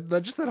yeah,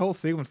 that whole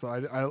sequence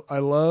though, I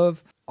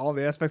love all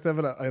the aspects of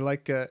it. I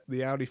like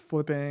the Audi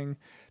flipping.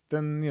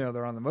 Then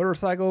they're on the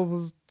motorcycles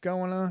is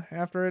going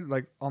after it,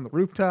 like on the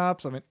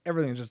rooftops. I mean,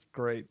 everything's just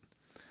great.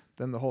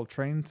 Then the whole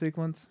train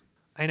sequence.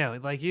 I know,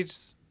 like you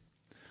just.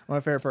 One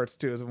of my favorite parts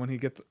too is when he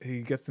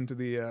gets into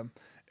the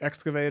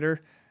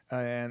excavator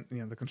and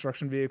the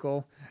construction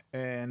vehicle,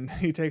 and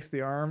he takes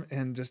the arm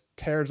and just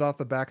tears off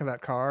the back of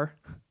that car.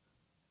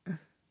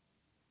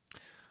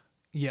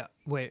 Yeah.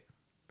 Wait.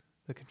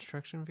 The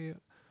construction view.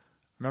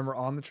 Remember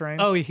on the train?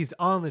 Oh, he's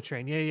on the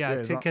train. Yeah.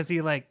 Yeah, Because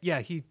he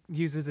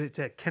uses it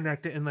to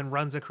connect it and then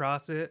runs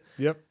across it.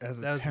 Yep.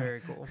 That was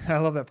very cool. I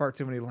love that part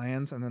too when he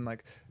lands and then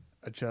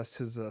adjusts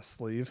his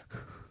sleeve.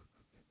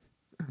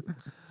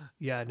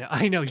 Yeah, no,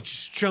 I know. He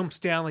just jumps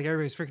down like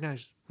everybody's freaking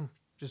out.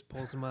 Just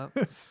pulls him up.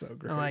 It's so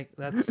great. I'm like,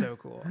 that's so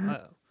cool.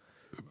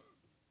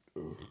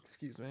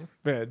 Excuse me.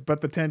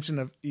 But the tension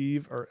of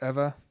Eve or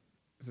Eva,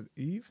 is it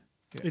Eve?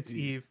 Yeah, It's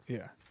Eve.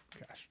 Yeah.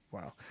 Gosh,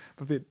 wow.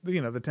 But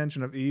the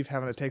tension of Eve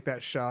having to take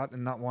that shot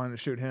and not wanting to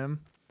shoot him,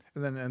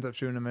 and then ends up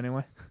shooting him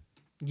anyway.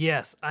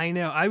 Yes, I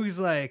know. I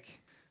was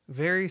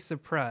very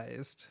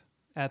surprised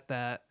at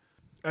that.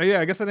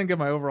 Yeah, I guess I didn't get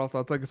my overall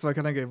thoughts. So I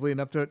kind of gave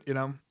leading up to it,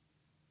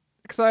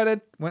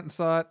 excited, went and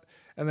saw it.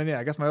 And then,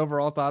 I guess my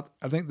overall thoughts,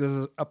 I think this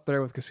is up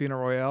there with Casino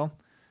Royale.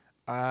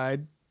 I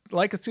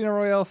like Casino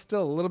Royale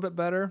still a little bit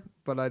better,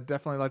 but I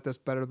definitely like this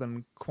better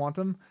than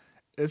Quantum.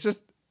 It's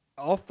just,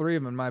 all three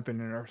of them, in my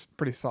opinion, are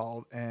pretty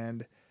solid.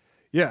 And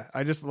yeah,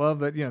 I just love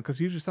that, because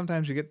usually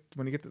sometimes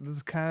when you get to, this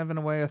is kind of in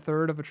a way a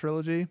third of a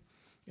trilogy.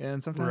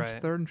 And sometimes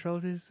third in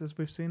trilogies, as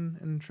we've seen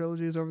in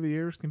trilogies over the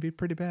years, can be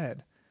pretty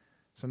bad.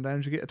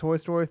 Sometimes you get a Toy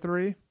Story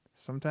 3.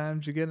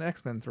 Sometimes you get an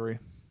X-Men 3.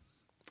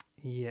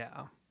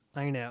 Yeah,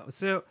 I know.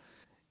 So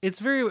it's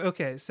very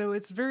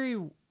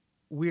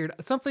weird.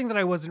 Something that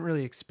I wasn't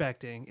really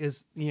expecting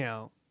is,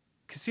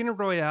 Casino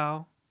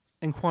Royale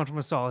and Quantum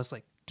of Solace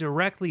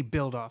directly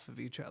build off of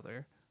each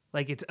other.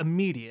 It's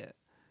immediate.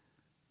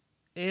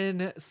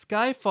 In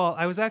Skyfall,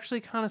 I was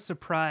actually kind of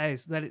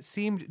surprised that it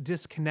seemed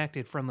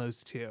disconnected from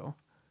those two.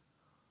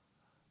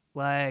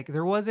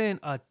 There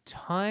wasn't a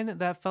ton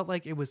that felt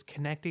like it was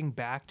connecting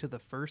back to the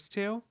first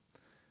two.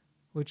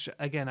 Which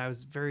again, I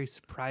was very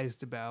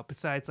surprised about.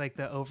 Besides,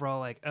 the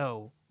overall,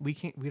 we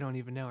don't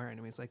even know our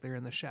enemies. They're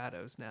in the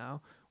shadows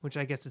now, which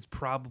I guess is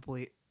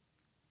probably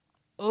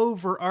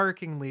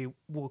overarchingly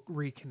will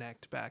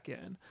reconnect back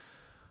in.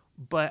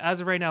 But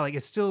as of right now,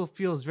 it still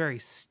feels very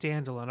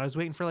standalone. I was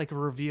waiting for a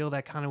reveal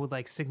that kind of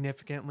would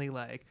significantly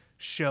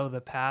show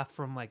the path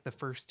from the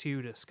first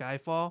two to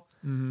Skyfall.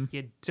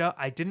 Mm-hmm.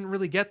 I didn't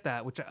really get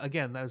that, which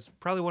again, that was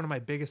probably one of my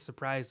biggest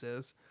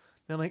surprises.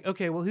 I'm like,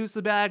 okay, well, who's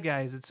the bad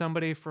guy? Is it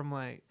somebody from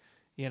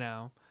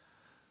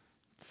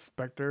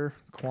Spectre,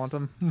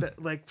 Quantum?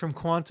 From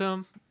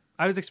Quantum?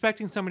 I was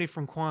expecting somebody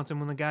from Quantum.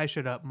 When the guy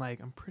showed up, I'm like,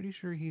 I'm pretty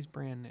sure he's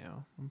brand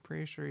new. I'm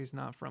pretty sure he's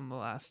not from the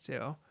last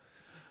two.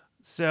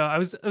 So I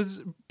was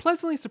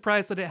pleasantly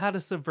surprised that it had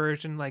a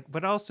subversion,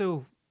 but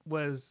also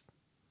was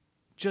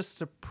just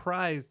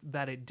surprised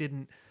that it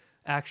didn't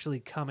actually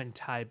come and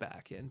tie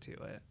back into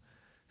it.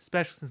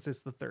 Especially since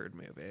it's the third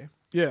movie.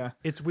 Yeah.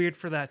 It's weird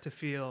for that to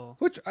feel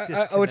which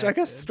I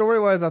guess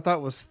story-wise I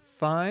thought was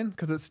fine,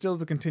 because it still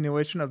is a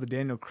continuation of the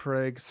Daniel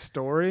Craig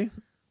story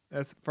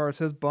as far as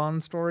his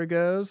Bond story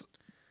goes.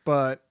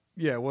 But,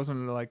 yeah, it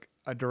wasn't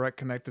a direct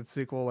connected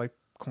sequel like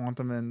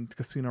Quantum and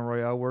Casino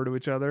Royale were to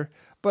each other.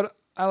 But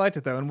I liked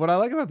it, though. And what I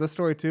like about this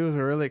story, too, is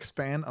they really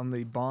expand on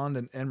the Bond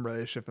and M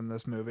relationship in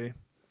this movie.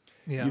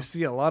 Yeah. You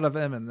see a lot of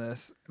M in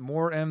this.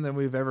 More M than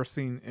we've ever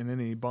seen in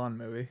any Bond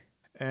movie.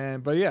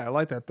 But yeah, I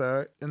like that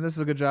though, and this is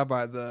a good job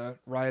by the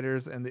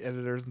writers and the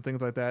editors and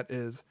things like that.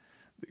 Is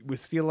we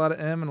see a lot of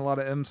M and a lot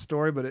of M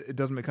story, but it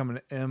doesn't become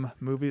an M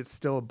movie. It's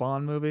still a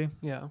Bond movie.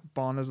 Yeah,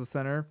 Bond is the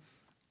center,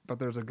 but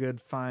there's a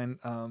good fine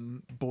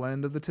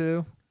blend of the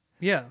two.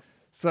 Yeah.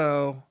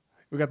 So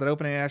we got that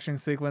opening action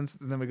sequence,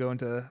 and then we go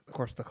into, of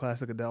course, the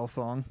classic Adele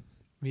song.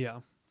 Yeah,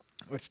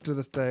 which to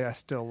this day I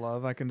still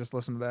love. I can just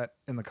listen to that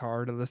in the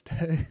car to this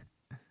day.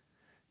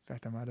 In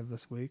fact, I might have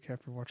this week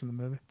after watching the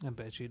movie. I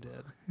bet you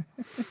did.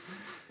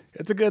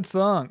 It's a good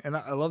song, and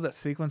I love that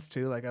sequence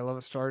too. I love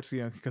it starts,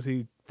 because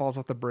he falls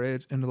off the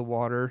bridge into the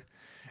water,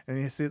 and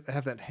you see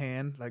have that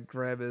hand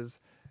grab his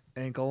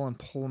ankle and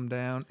pull him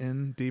down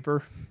in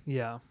deeper.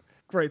 Yeah,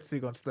 great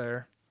sequence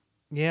there.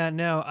 Yeah,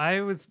 no,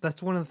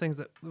 that's one of the things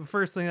the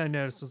first thing I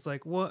noticed was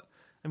what?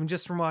 I mean,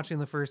 just from watching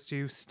the first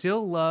two,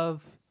 still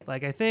love.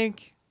 I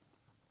think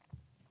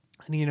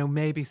And,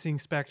 maybe seeing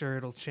Spectre,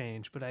 it'll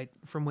change. But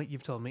from what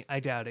you've told me, I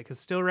doubt it. Because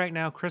still right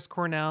now, Chris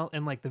Cornell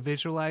and like the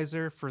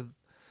visualizer for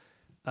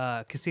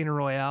Casino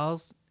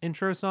Royale's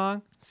intro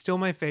song, still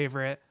my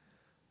favorite.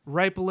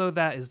 Right below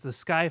that is the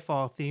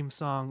Skyfall theme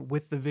song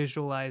with the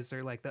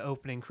visualizer, like the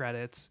opening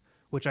credits,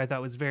 which I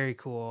thought was very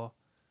cool.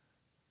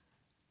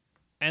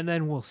 And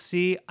then we'll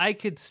see. I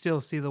could still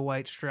see the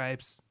White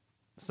Stripes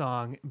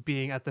song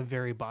being at the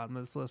very bottom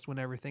of this list when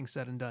everything's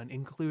said and done,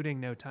 including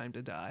No Time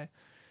to Die.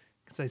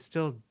 Because I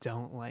still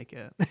don't like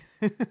it.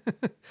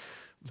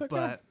 It's okay.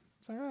 But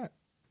it's all right.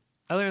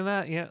 Other than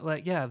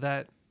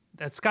that,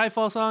 that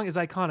Skyfall song is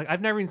iconic. I've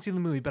never even seen the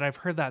movie, but I've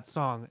heard that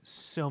song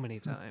so many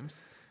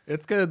times.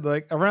 It's good.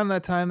 Like around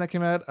that time that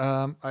came out,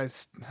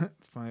 it's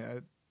funny. I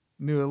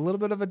knew a little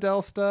bit of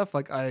Adele stuff.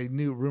 Like I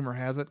knew Rumor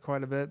Has It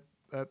quite a bit.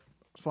 That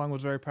song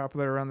was very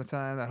popular around the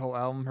time. That whole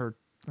album,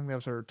 I think that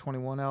was her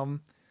 21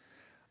 album.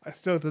 I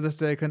still to this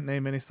day couldn't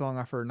name any song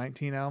off her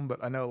 19 album,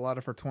 but I know a lot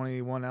of her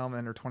 21 album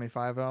and her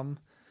 25 album.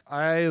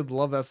 I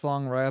love that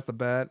song right off the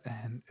bat,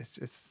 and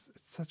it's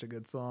such a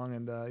good song.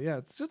 And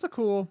it's just a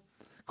cool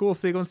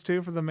sequence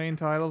too for the main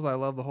titles. I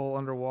love the whole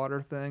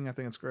underwater thing. I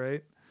think it's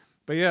great.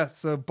 But yeah,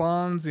 so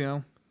Bond's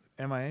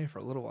MIA for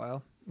a little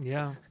while.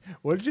 Yeah.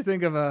 What did you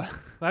think of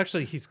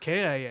Actually, he's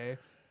KIA.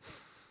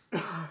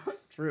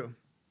 True.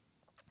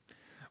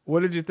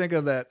 What did you think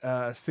of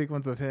that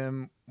sequence of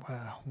him?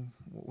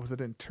 Was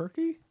it in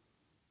Turkey?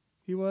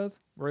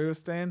 Where he was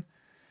staying?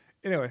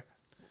 Anyway,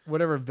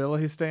 whatever villa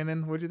he's staying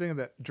in. What did you think of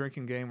that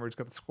drinking game where he's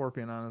got the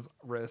scorpion on his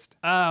wrist?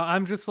 Oh,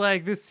 I'm just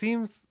like, this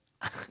seems,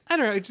 I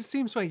don't know, it just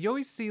seems funny. You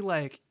always see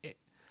like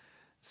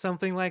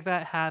something like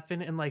that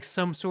happen in like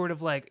some sort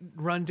of like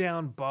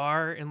rundown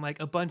bar in like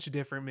a bunch of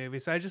different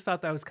movies. So I just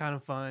thought that was kind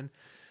of fun.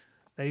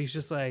 That he's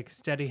just like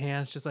steady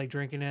hands, just like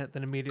drinking it,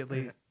 then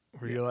immediately.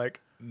 Where you're like,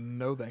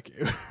 no, thank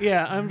you.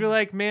 Yeah, I'm just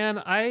like,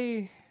 man,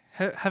 I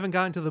haven't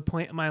gotten to the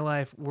point in my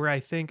life where I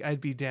think I'd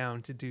be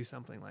down to do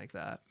something like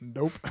that.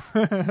 Nope.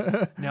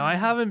 No, I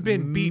haven't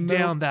been beat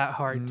down that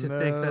hard to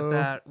think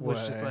that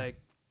was just like,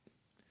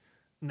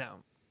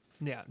 no.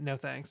 Yeah, no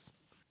thanks.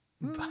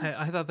 But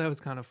I thought that was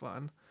kind of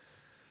fun.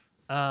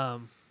 Let's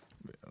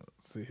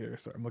see here.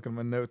 Sorry, I'm looking at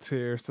my notes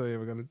here. So yeah,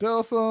 we got a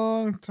Adele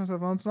song. Turns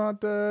out Bond's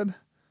not dead.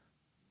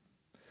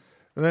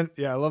 And then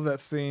I love that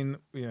scene.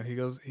 He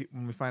goes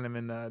when we find him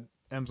in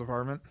M's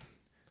apartment.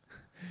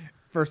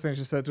 First thing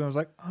she said to him was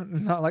like,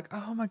 not like,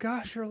 oh my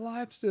gosh, you're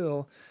alive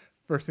still.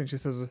 First thing she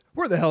says is,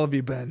 where the hell have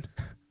you been?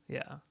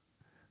 Yeah.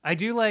 I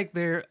do like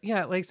like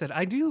I said,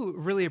 I do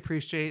really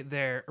appreciate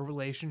their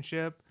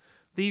relationship.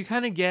 That you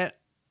kind of get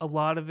a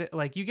lot of it.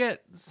 Like you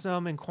get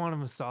some in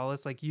Quantum of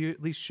Solace. Like you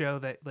at least show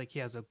that like he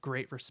has a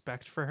great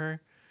respect for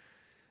her.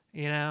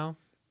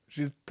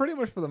 She's pretty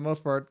much for the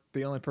most part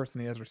the only person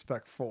he has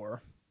respect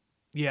for.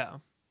 Yeah.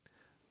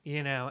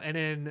 And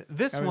in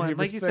this one,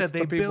 like you said,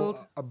 they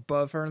build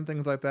above her and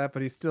things like that,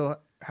 but he still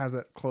has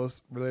that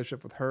close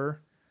relationship with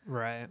her.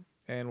 Right.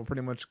 And will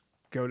pretty much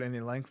go to any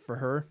length for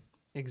her.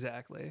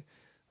 Exactly.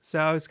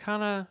 So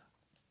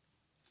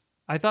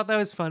I thought that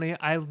was funny.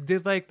 I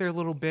did like their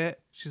little bit.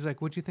 She's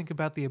like, what'd you think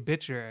about the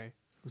obituary?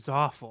 It was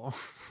awful.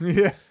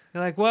 Yeah.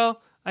 They're like,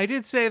 well, I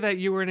did say that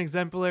you were an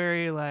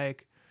exemplary,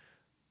 like,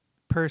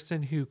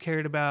 person who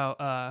cared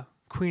about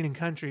Queen and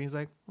country. He's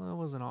like, well, it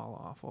wasn't all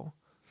awful.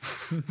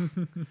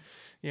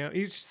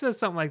 He just says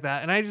something like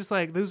that. And I just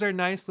like, those are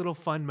nice little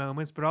fun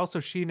moments, but also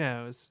she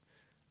knows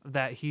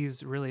that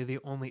he's really the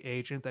only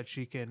agent that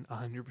she can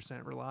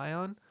 100% rely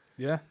on.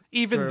 Yeah.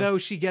 Even though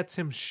she gets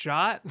him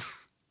shot.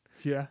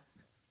 Yeah.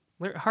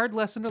 Hard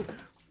lesson to...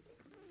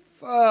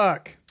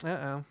 Fuck.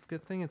 Uh-oh.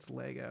 Good thing it's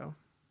Lego.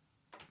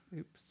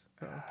 Oops.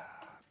 Oh.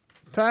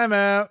 Time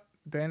out.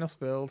 Daniel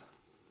spilled.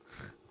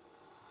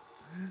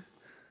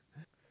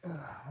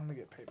 Let me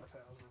get paper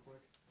towels real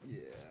quick.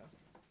 Yeah.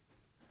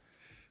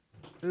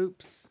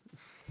 Oops.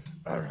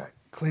 All right.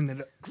 Clean it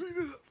up.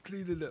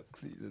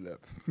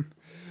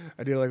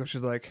 I do like when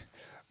she's like,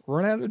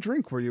 run out of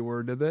drink where you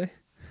were, did they?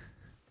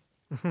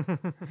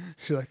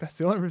 She's like, that's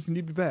the only reason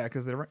you'd be back,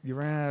 because you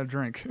ran out of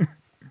drink.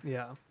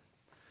 Yeah.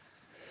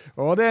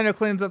 Well, Daniel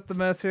cleans up the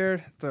mess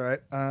here. It's all right.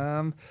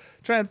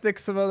 Trying to think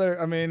some other.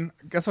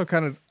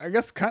 I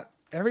guess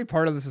every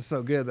part of this is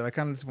so good that I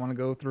kind of just want to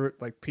go through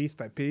it like piece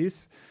by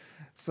piece.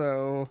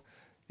 So,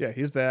 yeah,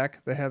 he's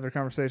back. They have their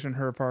conversation in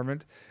her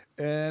apartment.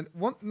 And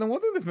one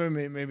thing this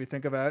movie made me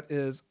think about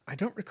is I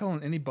don't recall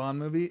in any Bond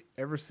movie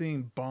ever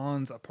seeing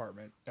Bond's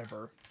apartment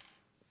ever.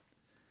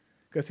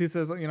 Because he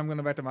says, I'm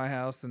going back to my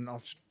house and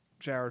I'll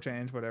shower,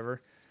 change,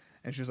 whatever.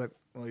 And she was like,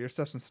 well, your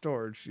stuff's in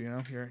storage. You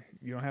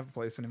don't have a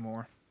place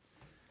anymore.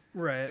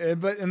 Right.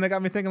 And they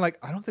got me thinking,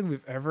 like, I don't think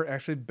we've ever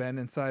actually been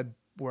inside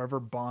wherever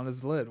Bond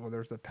has lived,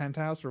 whether it's a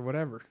penthouse or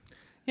whatever.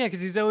 Yeah,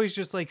 because he's always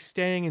just like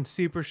staying in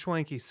super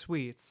schwanky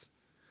suites.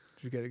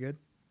 Did you get it good?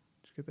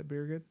 Did you get that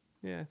beer good?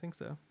 Yeah, I think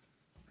so.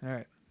 All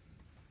right.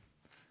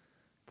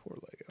 Poor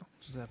Lego.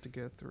 Just have to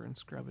go through and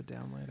scrub it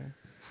down later.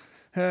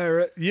 All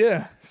right.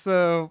 Yeah.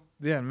 So,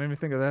 yeah, it made me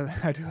think of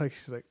that. I do like,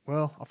 she's like,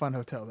 well, I'll find a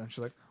hotel then. She's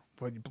like,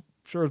 But you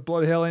sure as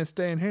bloody hell ain't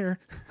staying here.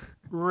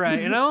 Right.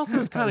 And I also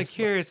was kind of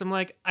curious. I'm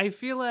like, I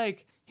feel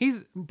like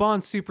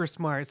Bond's super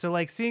smart. So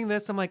like seeing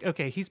this, I'm like,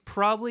 okay, he's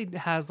probably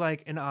has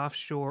like an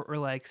offshore or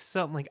like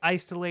some like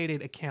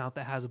isolated account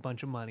that has a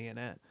bunch of money in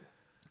it.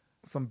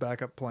 Some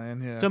backup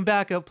plan, yeah. Some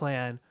backup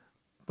plan.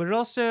 But it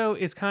also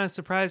is kind of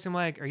surprising.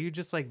 Like, are you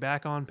just like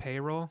back on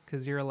payroll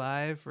because you're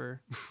alive,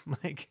 or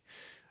like,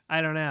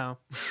 I don't know.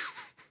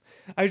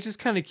 I was just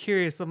kind of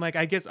curious. I'm like,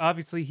 I guess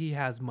obviously he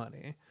has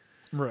money.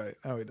 Right.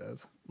 Oh, he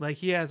does. Like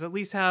he has at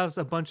least has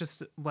a bunch of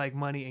like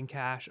money in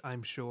cash,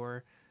 I'm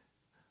sure.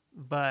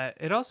 But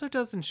it also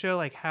doesn't show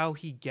like how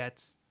he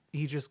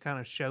just kind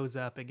of shows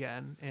up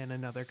again in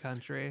another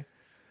country.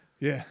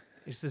 Yeah.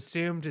 It's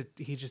assumed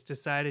he just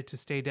decided to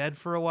stay dead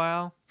for a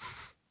while.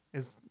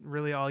 Is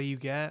really all you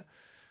get.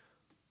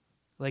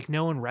 Like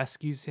no one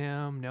rescues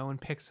him, no one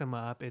picks him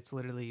up. It's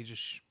literally he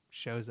just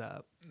shows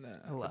up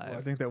alive. Well,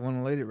 I think that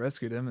one lady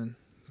rescued him and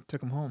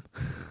took him home.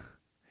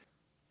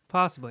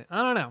 Possibly. I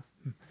don't know.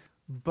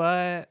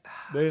 But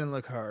they didn't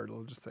look hard,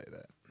 we'll just say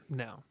that.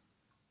 No.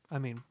 I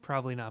mean,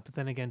 probably not. But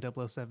then again,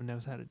 007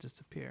 knows how to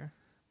disappear.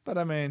 But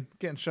I mean,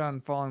 getting shot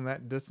and falling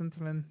that distance,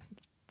 I mean,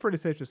 it's pretty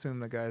safe to assume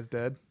the guy's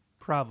dead.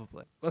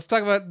 Probably. Let's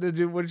talk about what did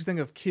you think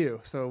of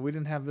Q? So we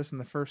didn't have this in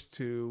the first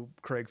two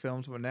Craig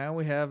films, but now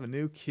we have a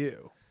new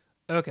Q.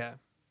 Okay.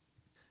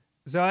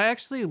 So I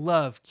actually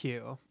love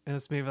Q in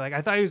this movie. Like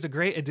I thought he was a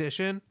great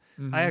addition.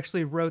 Mm-hmm. I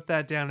actually wrote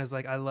that down as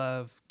like I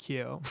love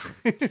Q.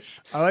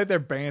 I like their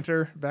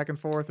banter back and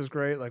forth is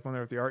great. Like when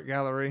they're at the art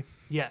gallery.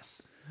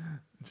 Yes.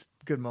 Just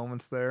good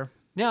moments there.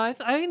 No,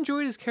 I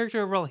enjoyed his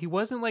character overall. He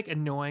wasn't like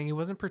annoying. He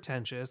wasn't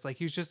pretentious. Like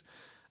he was just,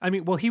 I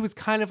mean, well, he was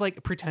kind of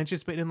like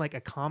pretentious, but in like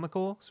a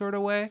comical sort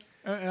of way.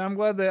 And I'm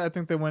glad I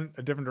think they went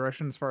a different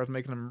direction as far as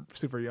making him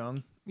super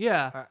young.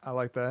 Yeah. I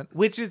like that.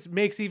 Which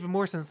makes even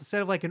more sense.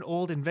 Instead of like an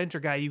old inventor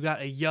guy, you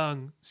got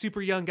a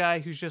super young guy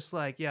who's just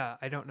like, yeah,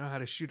 I don't know how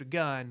to shoot a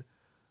gun,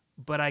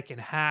 but I can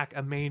hack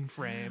a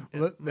mainframe.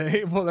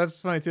 Well,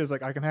 that's funny too. It's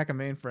like I can hack a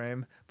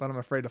mainframe, but I'm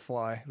afraid to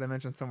fly. They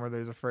mentioned somewhere that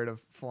he's afraid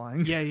of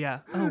flying. Yeah.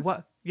 Oh,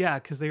 what? Yeah,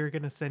 because they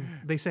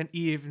sent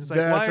Eve, and it's like,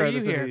 why are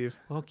you here? Eve.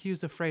 Well,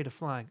 Q's afraid of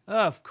flying.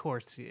 Of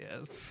course he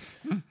is.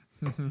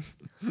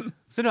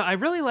 So no, I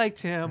really liked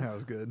him. That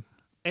was good.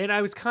 And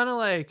I was kind of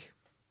like,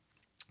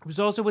 it was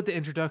also with the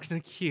introduction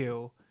of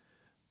Q.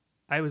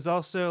 I was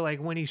also like,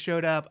 when he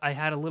showed up, I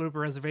had a little bit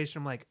of reservation.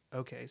 I'm like,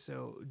 okay,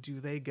 so do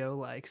they go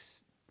like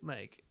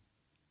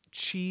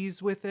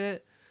cheese with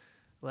it?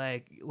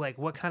 Like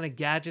what kind of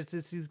gadgets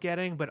is he's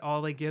getting? But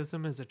all they gives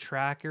him is a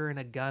tracker and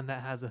a gun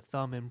that has a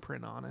thumb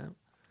imprint on it.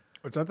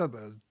 Which I thought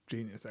that was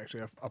genius,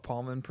 actually. A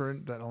palm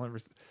imprint that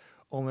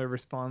only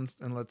responds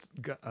and lets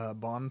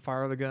Bond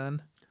fire the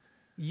gun.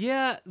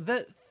 Yeah,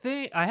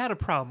 I had a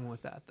problem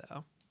with that,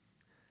 though.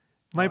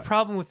 My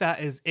problem with that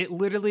is it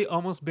literally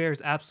almost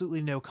bears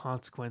absolutely no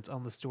consequence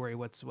on the story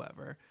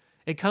whatsoever.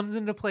 It comes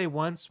into play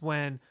once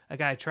when a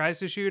guy tries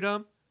to shoot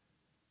him,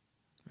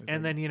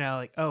 and then,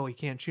 like, oh, he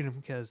can't shoot him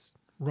because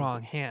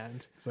wrong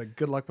hand. It's like,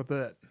 good luck with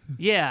that.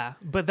 Yeah,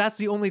 but that's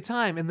the only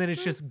time, and then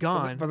it's just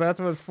gone. But that's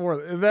what it's for.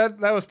 That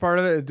was part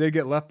of it. It did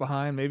get left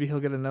behind. Maybe he'll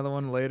get another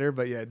one later,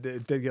 but yeah, it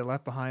did get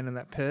left behind in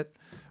that pit.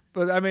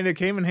 But I mean, it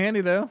came in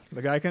handy though.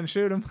 The guy couldn't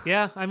shoot him.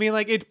 Yeah, I mean,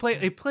 like it played.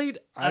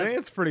 I think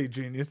it's pretty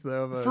genius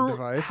though of a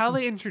device. How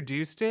they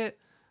introduced it,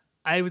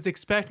 I was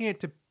expecting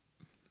it to,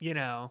 be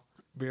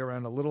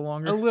around a little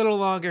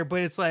longer.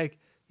 But it's like,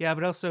 yeah,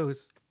 but also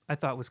I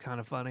thought was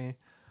kind of funny.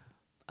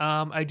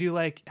 I do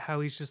like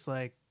how he's just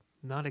like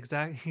not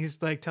exactly.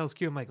 He's like tells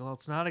Q, I'm like, well,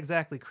 it's not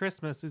exactly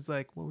Christmas. He's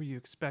like, what were you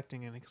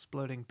expecting? An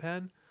exploding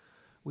pen?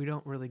 We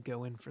don't really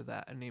go in for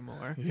that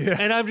anymore. Yeah.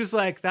 And I'm just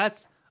like,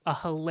 that's a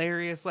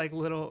hilarious like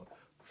little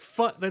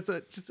fun. That's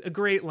just a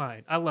great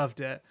line. I loved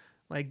it.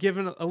 Like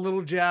giving a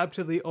little jab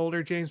to the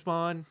older James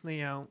Bond,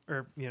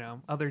 other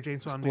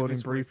James Bond exploding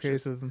movies,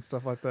 briefcases and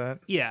stuff like that.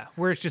 Yeah,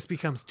 where it just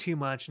becomes too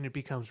much and it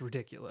becomes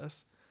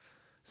ridiculous.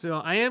 So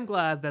I am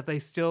glad that they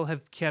still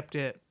have kept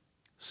it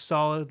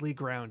solidly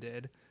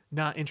grounded,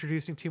 not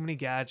introducing too many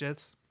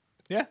gadgets.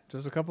 Yeah,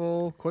 just a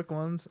couple quick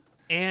ones.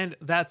 And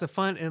that's a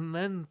fun. And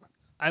then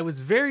I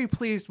was very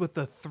pleased with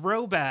the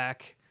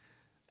throwback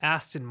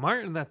Aston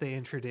Martin that they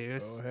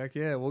introduced. Oh heck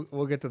yeah,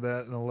 we'll get to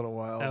that in a little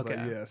while. Okay.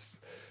 But yes,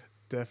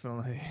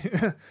 definitely.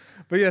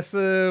 But yes,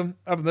 up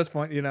at this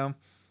point,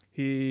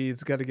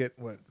 he's got to get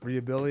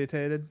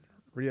rehabilitated.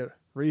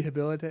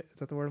 Rehabilitate? Is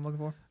that the word I'm looking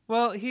for?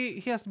 Well,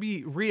 he has to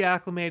be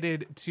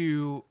reacclimated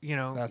to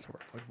That's what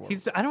I'm looking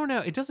for. I don't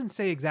know. It doesn't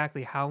say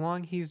exactly how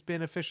long he's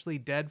been officially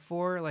dead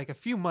for. Like a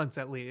few months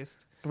at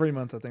least. 3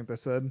 months, I think they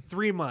said.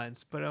 3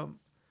 months, but I'm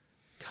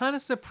kind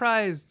of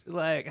surprised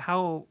like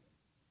how.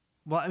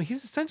 Well, I mean,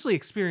 he's essentially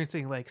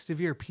experiencing like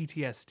severe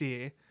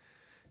PTSD,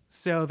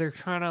 so they're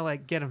trying to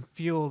like get him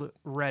fueled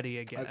ready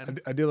again.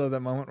 I do love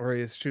that moment where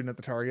he's shooting at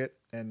the target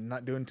and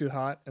not doing too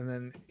hot, and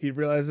then he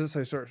realizes, so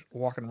he starts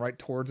walking right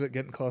towards it,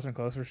 getting closer and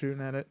closer,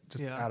 shooting at it,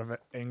 just out of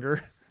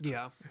anger.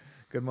 Yeah,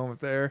 Good moment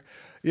there.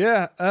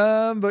 Yeah.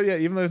 But yeah,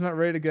 even though he's not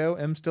ready to go,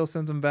 M still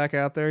sends him back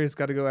out there. He's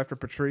got to go after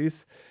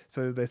Patrice.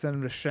 So they send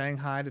him to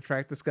Shanghai to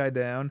track this guy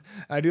down.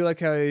 I do like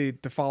how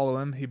to follow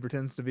him. He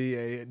pretends to be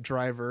a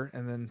driver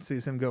and then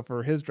sees him go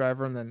for his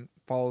driver and then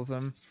follows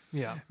him.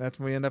 Yeah. That's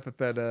when we end up at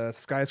that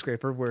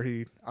skyscraper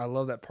where I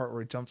love that part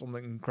where he jumps on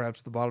and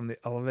grabs the bottom of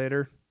the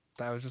elevator.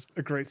 That was just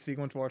a great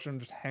sequence watching him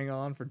just hang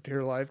on for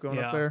dear life going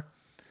up there.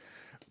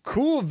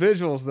 Cool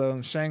visuals though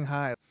in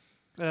Shanghai.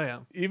 Oh yeah.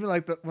 Even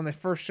like when they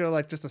first show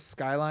like just a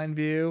skyline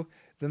view,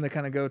 then they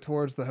kind of go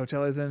towards the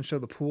hotel he's in and show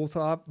the pool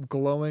top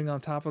glowing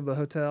on top of the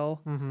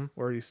hotel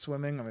where he's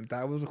swimming. I mean,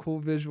 that was a cool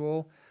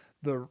visual.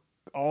 The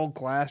all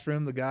glass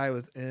room the guy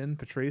was in,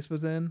 Patrice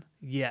was in.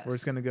 Yes. Where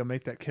he's going to go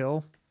make that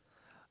kill.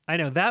 I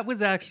know. That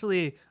was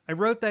actually, I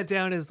wrote that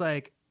down as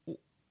like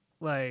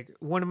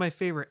one of my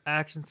favorite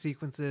action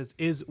sequences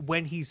is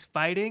when he's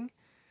fighting.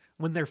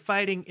 When they're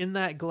fighting in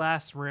that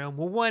glass room.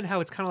 Well, one, how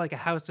it's kind of like a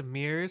house of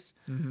mirrors.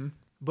 Mm-hmm.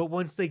 But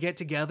once they get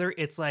together,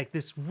 it's like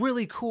this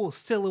really cool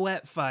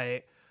silhouette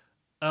fight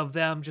of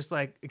them just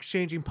like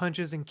exchanging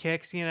punches and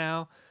kicks, you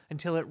know,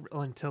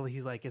 until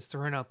he like gets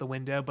thrown out the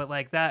window. But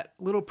like that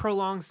little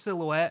prolonged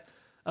silhouette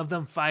of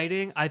them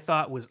fighting, I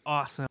thought was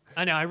awesome.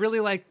 I know, I really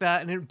liked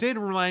that, and it did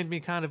remind me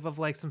kind of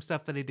like some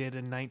stuff that he did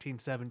in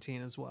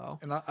 1917 as well.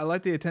 And I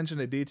like the attention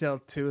to detail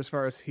too, as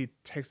far as he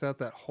takes out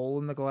that hole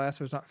in the glass,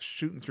 so he's not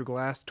shooting through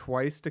glass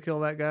twice to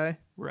kill that guy.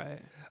 Right.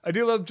 I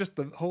do love just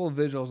the whole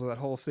visuals of that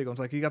whole sequence.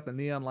 Like you got the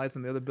neon lights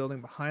in the other building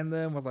behind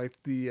them with like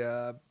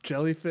the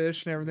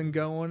jellyfish and everything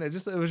going. It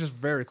was just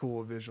very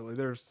cool visually.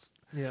 There's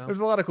a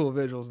lot of cool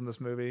visuals in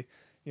this movie.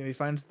 You know, he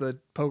finds the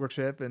poker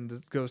chip and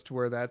just goes to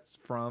where that's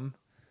from.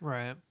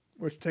 Right.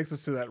 Which takes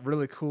us to that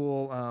really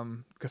cool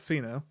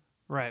casino.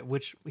 Right,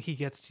 which he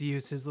gets to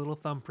use his little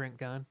thumbprint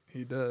gun.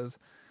 He does.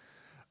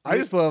 I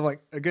just love,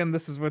 like, again,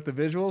 this is with the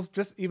visuals.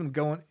 Just even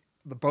going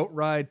the boat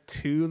ride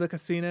to the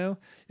casino.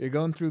 You're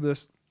going through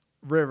this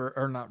river,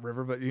 or not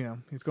river, but, you know,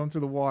 he's going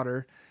through the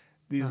water.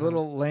 These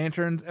little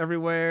lanterns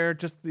everywhere.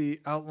 Just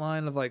the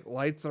outline of, like,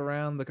 lights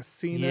around the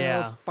casino.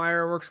 Yeah.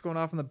 Fireworks going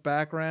off in the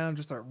background.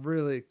 Just a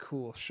really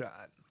cool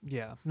shot.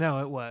 Yeah. No,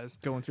 it was.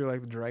 Going through,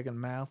 like, the dragon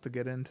mouth to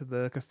get into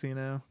the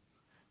casino.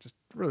 Just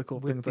really cool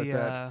with things like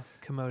that.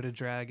 Komodo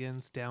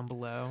dragons down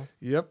below.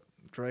 Yep.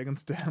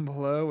 Dragons down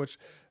below, which,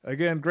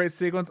 again, great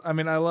sequence. I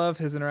mean, I love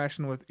his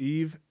interaction with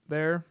Eve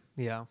there.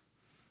 Yeah.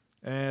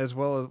 As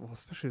well as,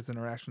 especially his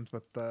interactions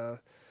with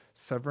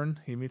Severin.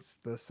 He meets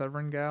the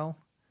Severin gal.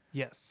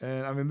 Yes.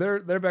 And, I mean, they're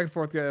back and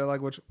forth. Yeah,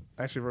 like, which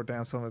I actually wrote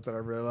down some of it that I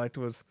really liked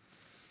was,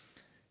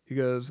 he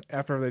goes,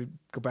 after they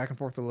go back and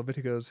forth a little bit,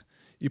 he goes,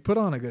 "You put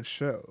on a good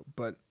show,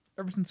 but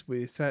ever since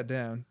we sat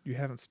down, you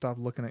haven't stopped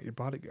looking at your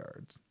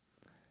bodyguards.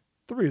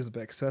 3 is a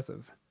bit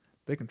excessive.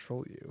 They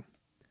control you.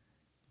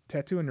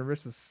 Tattoo on your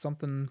wrist is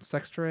something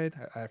sex trade?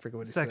 I forget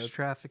what he said. Sex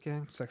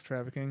trafficking. Sex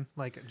trafficking.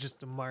 Like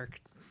just a mark.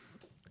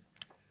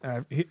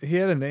 He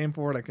had a name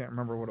for it. I can't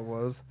remember what it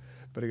was.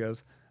 But he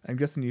goes, I'm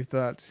guessing you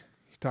thought,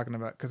 he's talking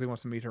about, because he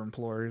wants to meet her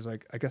employer. He's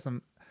like,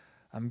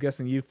 I'm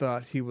guessing you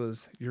thought he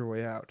was your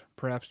way out.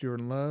 Perhaps you were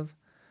in love,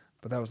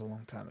 but that was a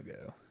long time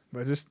ago.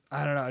 But just,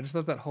 I don't know. I just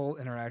thought that whole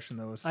interaction,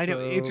 though, was I know.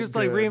 so It just, good.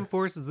 like,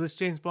 reinforces this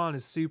James Bond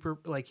is super,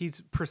 like,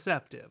 he's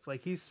perceptive.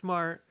 Like, he's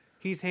smart.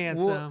 He's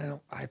handsome. Well, and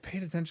I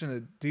paid attention to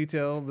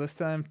detail this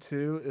time,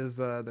 too, is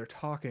they're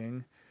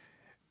talking.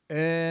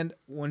 And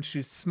when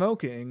she's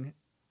smoking,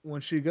 when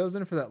she goes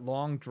in for that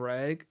long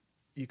drag,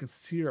 you can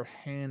see her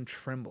hand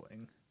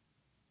trembling.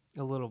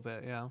 A little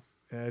bit, yeah.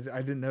 I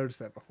didn't notice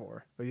that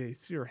before. But, yeah, you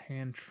see her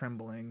hand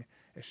trembling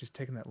as she's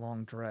taking that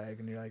long drag,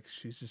 and you're like,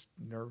 she's just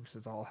nervous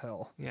as all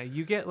hell. Yeah,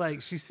 you get,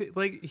 like,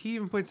 like, he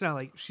even points out,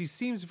 like, she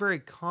seems very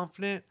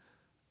confident,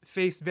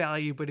 face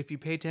value, but if you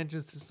pay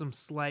attention to some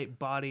slight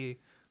body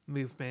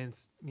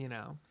movements, you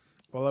know.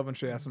 Well, I love when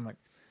she asks him, like,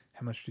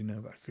 how much do you know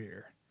about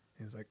fear?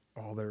 He's like,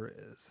 all there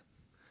is.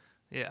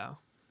 Yeah.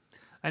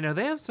 I know,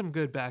 they have some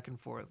good back and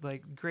forth,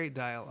 like, great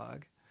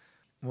dialogue.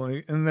 Well,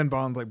 and then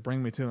Bond's like,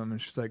 bring me to him,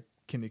 and she's like,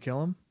 can you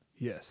kill him?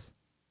 Yes.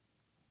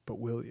 But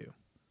will you?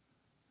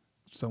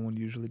 Someone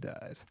usually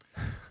dies.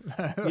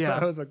 Yeah.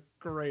 That was a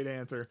great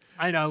answer.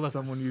 I know.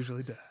 Someone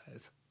usually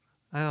dies.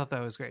 I thought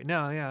that was great.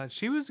 No, yeah.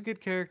 She was a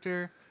good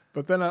character.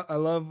 But then I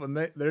love when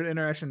their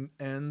interaction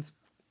ends,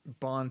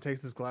 Bond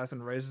takes his glass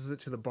and raises it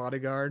to the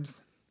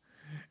bodyguards.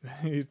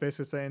 He's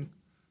basically saying,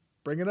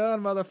 bring it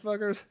on,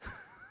 motherfuckers.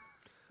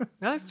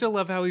 And I still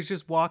love how he's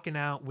just walking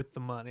out with the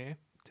money,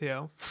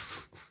 too.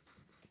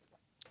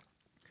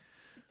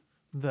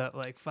 The,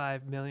 like,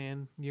 5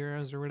 million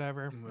euros or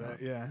whatever.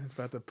 Yeah, he's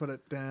about to put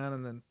it down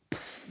and then...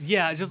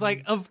 Yeah, just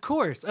like, of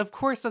course,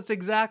 that's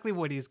exactly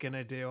what he's going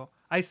to do.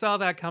 I saw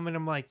that coming,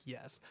 I'm like,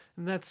 yes.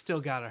 And that's still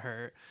got to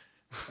hurt.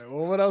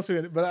 Well, what else?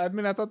 But I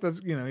mean, I thought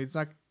that's, you know,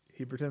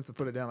 he pretends to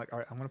put it down like, all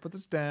right, I'm going to put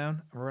this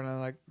down. We're going to,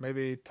 like,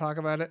 maybe talk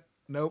about it.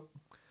 Nope.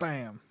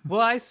 Bam. Well,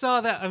 I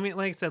saw that. I mean,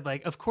 like I said,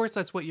 like, of course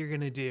that's what you're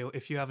going to do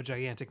if you have a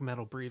gigantic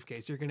metal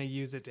briefcase. You're going to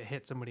use it to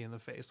hit somebody in the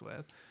face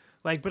with.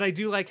 Like, but I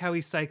do like how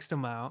he psychs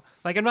him out.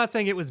 Like, I'm not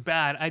saying it was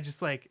bad. I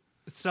just, like,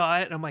 saw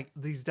it and I'm like,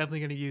 he's definitely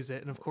going to use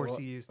it. And of course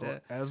he used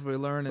it. As we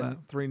learn in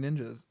Three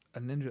Ninjas, a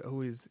ninja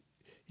always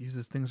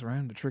uses things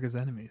around to trick his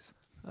enemies.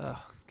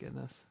 Oh,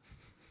 goodness.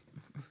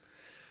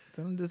 Is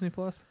that on Disney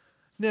Plus?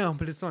 No,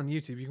 but it's on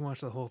YouTube. You can watch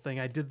the whole thing.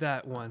 I did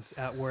that once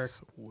at work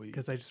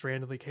because I just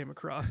randomly came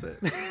across it.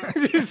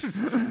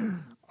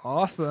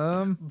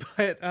 Awesome.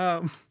 But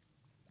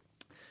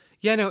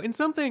yeah, no, in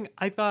something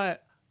I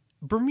thought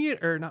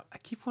Bermuda, or not, I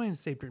keep wanting to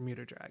say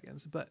Bermuda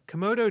dragons, but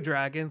Komodo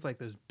dragons, like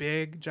those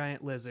big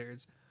giant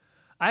lizards.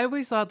 I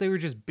always thought they were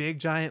just big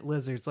giant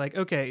lizards. Like,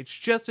 okay, it's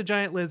just a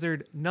giant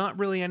lizard, not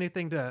really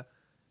anything to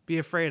be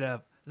afraid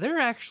of. They're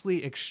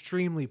actually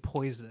extremely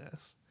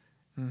poisonous.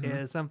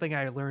 Is something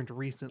I learned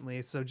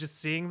recently. So just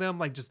seeing them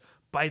like just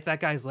bite that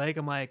guy's leg,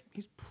 I'm like,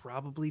 he's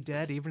probably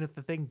dead even if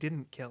the thing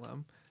didn't kill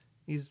him.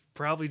 He's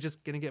probably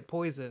just going to get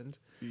poisoned.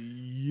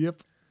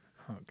 Yep.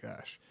 Oh,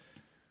 gosh.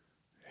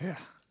 Yeah.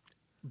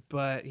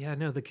 But yeah,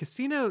 no, the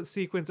casino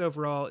sequence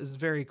overall is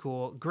very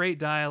cool. Great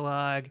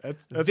dialogue.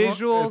 That's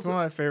visuals. It's one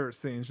of my favorite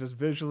scenes. Just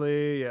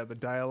visually, yeah, the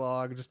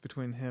dialogue just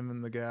between him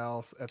and the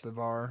gals at the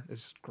bar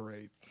is just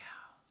great. Yeah.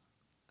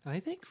 And I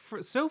think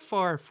so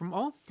far from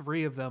all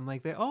three of them,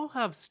 like they all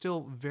have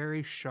still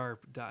very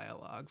sharp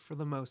dialogue for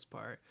the most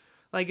part.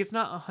 Like it's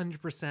not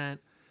 100%,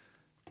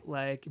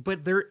 like,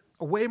 but there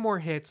are way more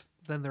hits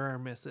than there are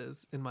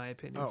misses, in my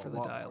opinion, for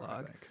the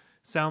dialogue.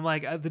 So I'm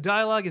like, the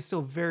dialogue is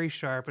still very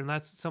sharp, and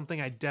that's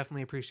something I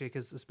definitely appreciate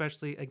because,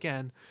 especially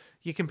again,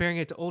 you comparing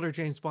it to older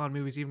James Bond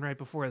movies, even right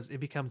before this, it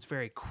becomes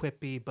very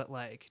quippy but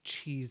like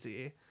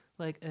cheesy.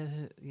 Like,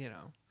 you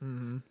know.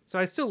 Mm-hmm. So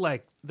I still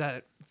like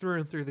that through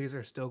and through these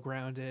are still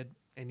grounded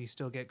and you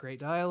still get great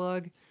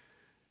dialogue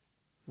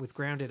with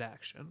grounded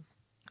action.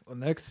 Well,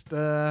 next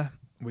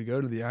we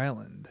go to the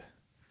island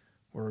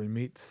where we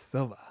meet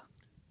Silva.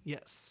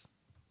 Yes.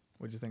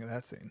 What'd you think of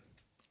that scene?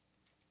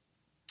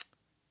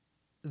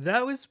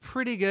 That was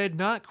pretty good.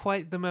 Not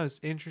quite the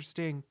most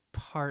interesting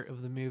part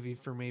of the movie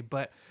for me,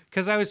 but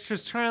because I was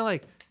just trying to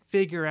like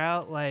figure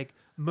out like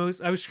I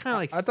was kind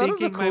of like I thought it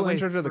was a cool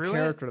intro to the through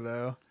character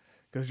though.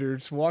 Because you're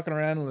just walking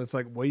around in this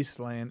like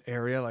wasteland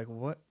area, like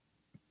what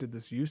did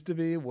this used to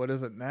be? What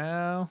is it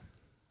now?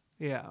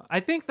 Yeah, I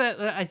think that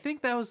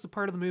was the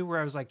part of the movie where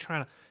I was like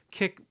trying to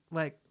kick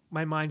like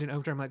my mind in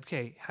overdrive. I'm like,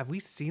 okay, have we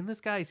seen this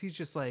guy? Is he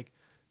just like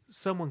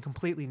someone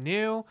completely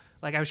new?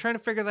 Like I was trying to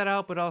figure that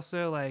out, but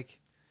also like,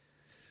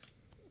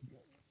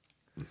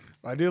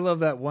 I do love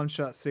that one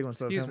shot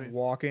sequence of him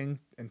walking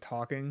and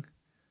talking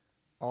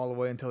all the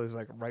way until he's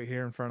like right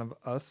here in front of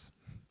us.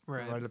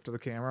 Right up to the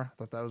camera. I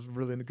thought that was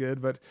really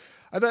good. But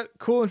I thought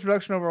cool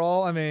introduction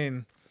overall. I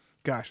mean,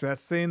 gosh, that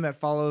scene that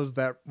follows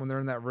that when they're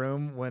in that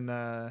room when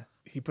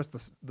he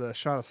puts the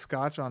shot of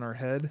scotch on her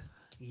head.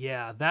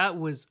 Yeah, that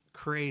was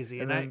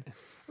crazy. And then,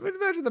 I mean,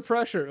 imagine the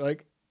pressure.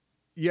 Like,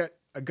 yet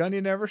a gun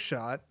you never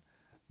shot,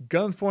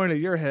 guns pointed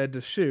at your head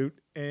to shoot,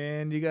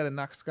 and you got to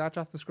knock scotch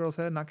off this girl's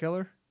head, not kill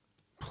her.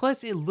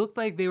 Plus, it looked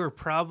like they were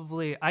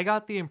probably. I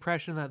got the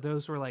impression that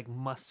those were like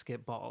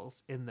musket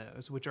balls in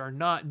those, which are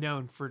not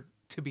known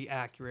to be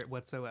accurate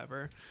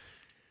whatsoever,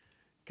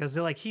 because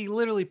like he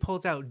literally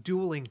pulls out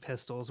dueling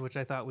pistols, which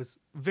I thought was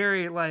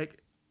very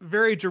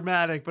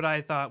dramatic, but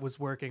I thought was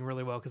working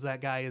really well because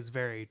that guy is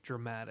very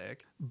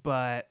dramatic.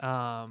 But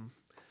no,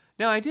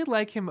 I did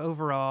like him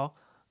overall.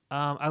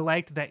 I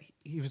liked that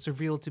he was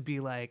revealed to be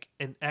like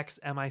an ex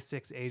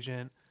MI6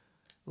 agent,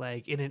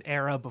 like in an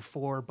era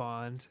before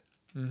Bond.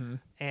 Mm-hmm.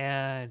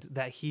 And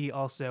that he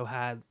also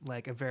had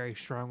like a very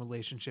strong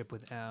relationship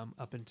with M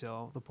up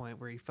until the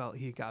point where he felt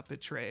he got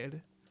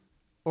betrayed.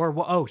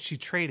 Or, she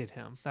traded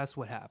him. That's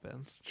what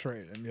happens.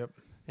 Traded him, yep.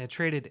 And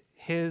traded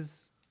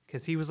his,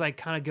 because he was like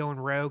kind of going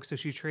rogue, so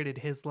she traded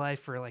his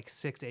life for like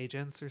 6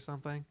 agents or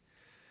something.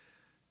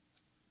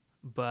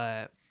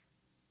 But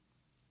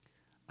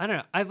I don't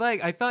know.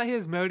 I thought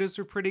his motives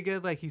were pretty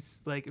good. Like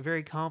he's like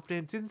very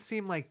competent. Didn't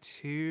seem like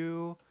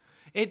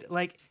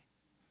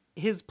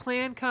his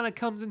plan kind of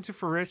comes into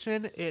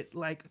fruition. It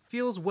like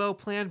feels well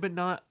planned, but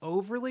not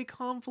overly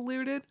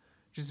convoluted.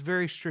 Just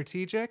very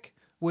strategic,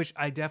 which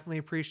I definitely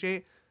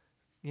appreciate.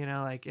 You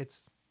know, like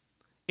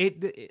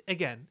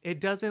it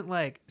doesn't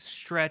like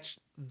stretch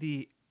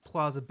the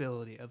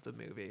plausibility of the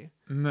movie.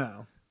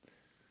 No.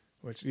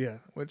 Which I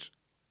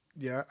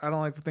don't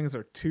like when things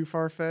are too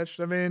far fetched.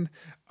 I mean,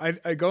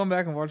 I going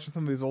back and watching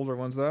some of these older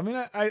ones though. I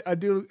mean, I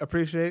do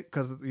appreciate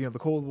because the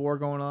Cold War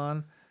going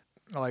on.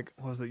 Like,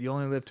 what was it? You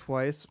Only Live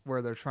Twice,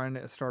 where they're trying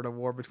to start a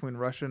war between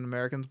Russia and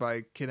Americans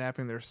by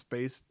kidnapping their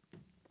space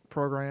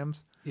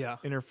programs. Yeah.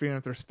 Interfering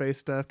with their space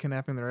stuff,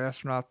 kidnapping their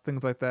astronauts,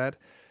 things like that.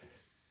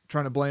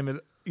 Trying to blame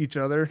it each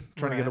other,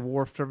 trying to get a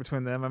war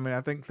between them. I mean,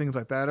 I think things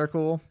like that are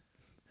cool.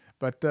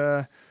 But,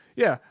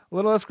 yeah, a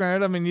little less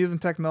grounded. I mean, using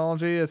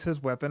technology as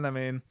his weapon. I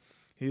mean,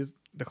 he's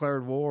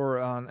declared war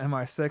on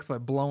MI6 by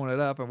blowing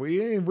it up. And we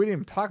didn't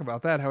even talk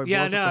about that, how he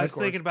blows up the I was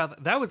headquarters. thinking about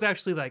that. That was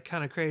actually, like,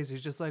 kind of crazy.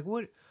 It's just like,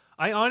 what...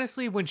 I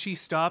honestly, when she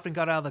stopped and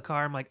got out of the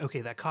car, I'm like, okay,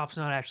 that cop's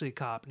not actually a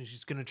cop, and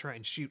she's going to try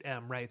and shoot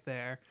M right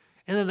there.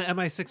 And then the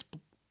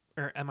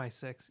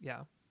MI6,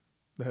 yeah.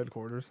 The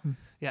headquarters.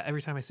 Yeah,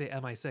 every time I say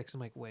MI6, I'm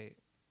like, wait,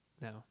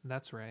 no,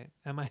 that's right,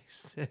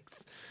 MI6.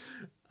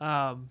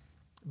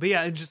 But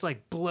yeah, it just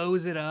like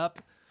blows it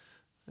up,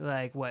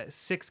 like what,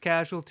 6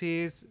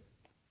 casualties,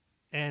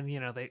 and you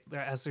know they're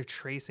as they're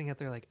tracing it,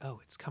 they're like, oh,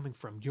 it's coming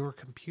from your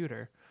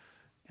computer,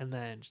 and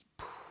then just,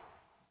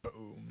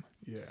 Boom.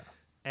 Yeah.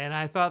 and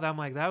I thought that, I'm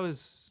like, that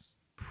was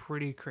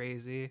pretty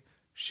crazy.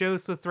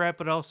 Shows the threat,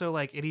 but also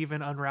like it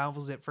even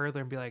unravels it further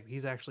and be like,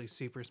 he's actually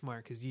super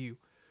smart because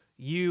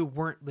you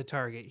weren't the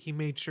target. He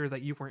made sure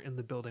that you weren't in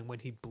the building when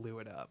he blew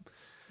it up.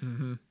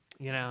 Mm-hmm.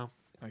 You know,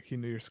 Like he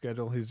knew your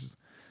schedule. He's just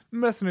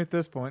messing with you at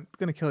this point.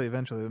 Gonna kill you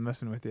eventually, but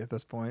messing with you at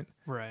this point.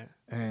 right?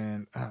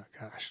 And oh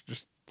gosh,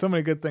 just so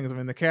many good things. I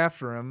mean, the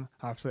capture him.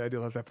 Obviously, I do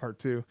like that part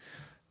too.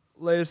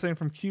 Latest thing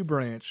from Q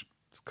Branch.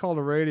 It's called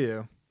a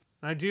radio.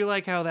 And I do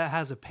like how that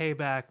has a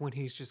payback when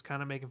he's just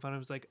kind of making fun of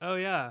him. He's like, oh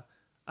yeah,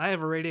 I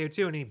have a radio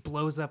too, and he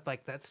blows up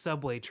like that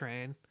subway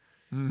train,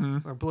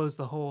 or blows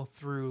the hole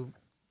through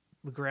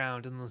the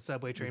ground, and the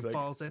subway train He's like,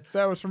 falls in.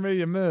 That was for me.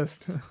 You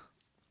missed. Oh,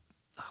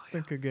 yeah.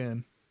 Think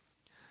again.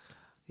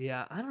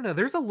 Yeah, I don't know.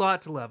 There's a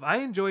lot to love. I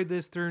enjoyed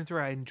this through and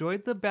through. I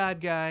enjoyed the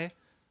bad guy.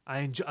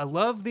 I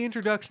love the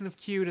introduction of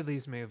Q to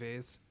these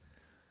movies.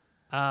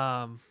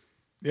 Yeah,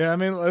 I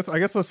mean, I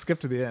guess let's skip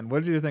to the end.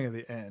 What did you think of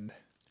the end?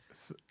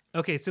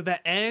 Okay, so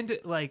that end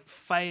like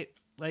fight,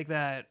 like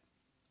that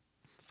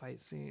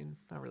fight scene,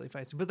 not really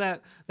fight scene,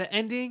 but the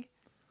ending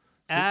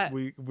at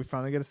We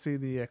finally get to see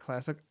the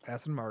classic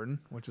Aston Martin,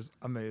 which is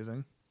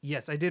amazing.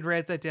 yes, I did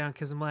write that down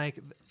because I'm like,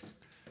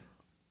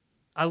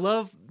 I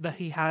love that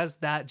he has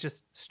that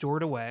just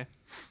stored away.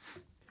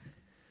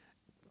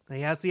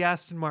 He has the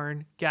Aston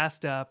Martin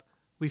gassed up.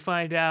 We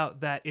find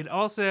out that it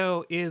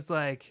also is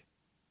like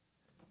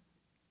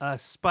a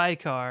spy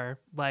car,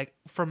 like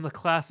from the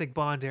classic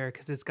Bond era,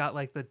 because it's got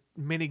like the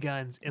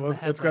miniguns in the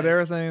headlights. It's got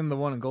everything the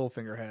one in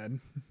Goldfinger had.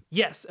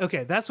 Yes,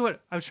 okay, that's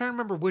what I was trying to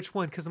remember which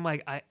one, because I'm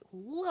like, I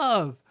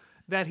love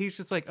that he's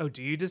just like, oh,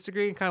 do you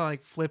disagree? And kind of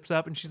like flips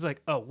up, and she's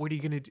like, oh, what are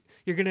you gonna do?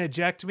 You're gonna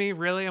eject me,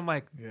 really? I'm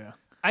like, Yeah.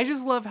 I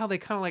just love how they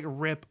kind of like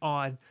rip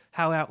on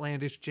how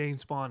outlandish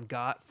James Bond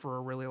got for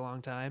a really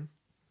long time.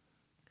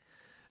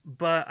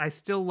 But I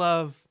still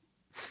love.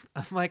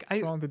 I'm like,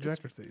 What's wrong with the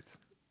ejector seats?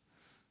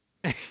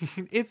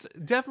 It's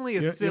definitely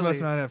a You silly.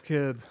 must not have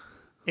kids.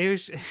 It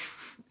was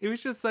it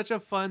was just such a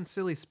fun,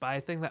 silly spy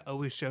thing that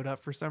always showed up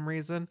for some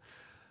reason.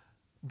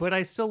 But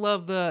I still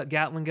love the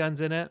Gatling guns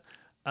in it.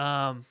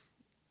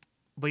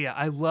 But yeah,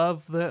 I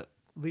love the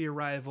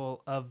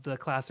arrival of the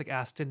classic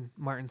Aston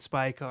Martin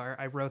spy car.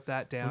 I wrote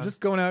that down. We're just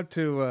going out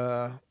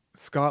to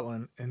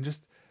Scotland and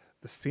just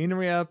the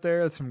scenery out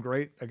there. Some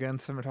great, again,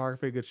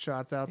 cinematography, good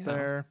shots out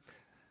there.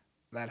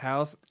 That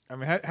house. I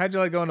mean, how'd you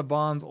like going to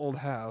Bond's old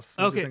house?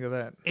 What did you think of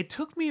that? It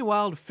took me a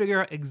while to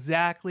figure out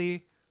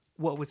exactly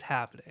what was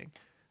happening.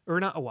 Or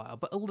not a while,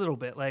 but a little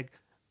bit. Like,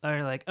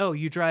 oh,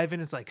 you drive in,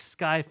 it's like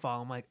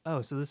Skyfall. I'm like,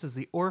 oh, so this is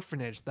the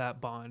orphanage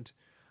that Bond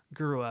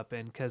grew up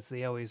in, because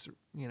they always,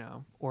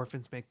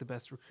 orphans make the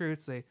best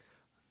recruits.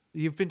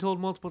 You've been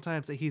told multiple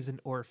times that he's an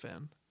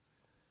orphan.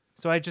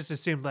 So I just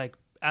assumed, like,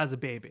 as a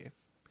baby.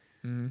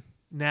 Mm-hmm.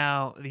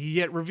 Now, you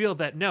get revealed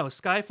that, no,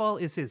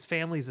 Skyfall is his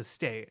family's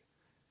estate.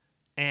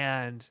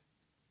 And,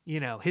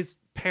 his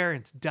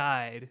parents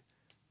died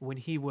when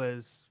he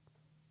was,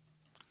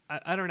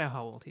 I don't know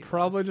how old he was.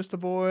 Probably just a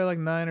boy, like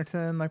 9 or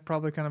 10, like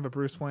probably kind of a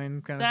Bruce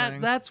Wayne kind of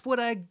thing. That's what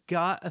I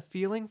got a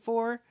feeling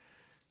for,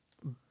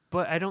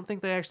 but I don't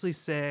think they actually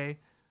say.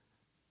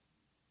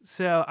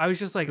 So I was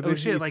just like, oh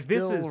shit, like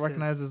this is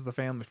recognizes the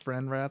family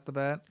friend right at the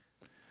bat.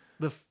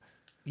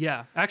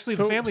 Yeah, actually,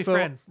 the family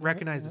friend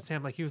recognizes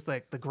him, like he was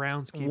like the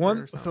groundskeeper. Or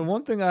something. So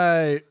one thing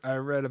I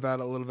read about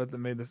a little bit that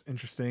made this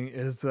interesting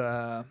is,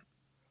 they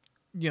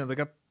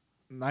got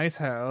nice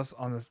house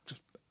on this just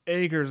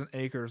acres and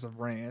acres of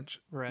ranch.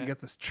 Right. You got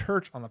this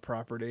church on the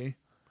property,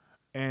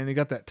 and you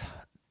got that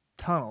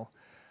tunnel.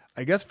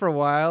 I guess for a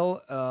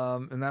while,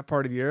 in that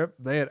part of Europe,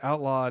 they had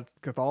outlawed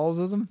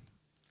Catholicism.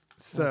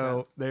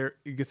 So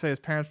you could say his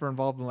parents were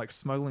involved in like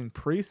smuggling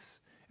priests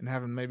and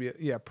having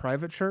maybe a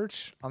private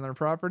church on their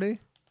property.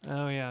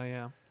 Oh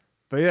yeah.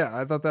 But yeah,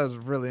 I thought that was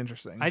really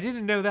interesting. I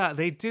didn't know that.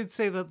 They did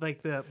say that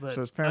like the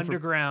So his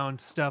underground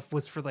stuff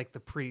was for like the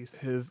priests.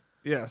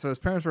 So his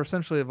parents were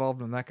essentially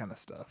involved in that kind of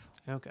stuff.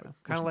 Okay,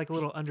 kind of like a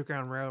little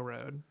underground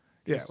railroad.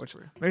 Yeah, which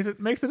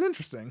makes it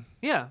interesting.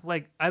 Yeah,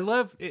 like I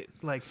love it,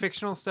 like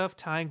fictional stuff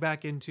tying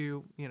back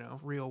into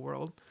real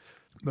world.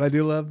 But I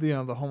do love the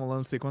Home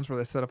Alone sequence where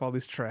they set up all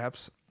these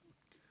traps.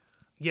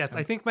 Yes,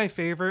 I think my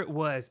favorite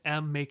was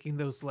M making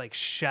those like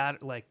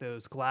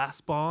those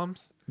glass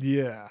bombs.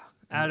 Yeah.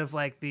 Out of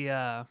like the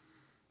out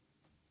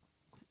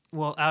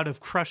of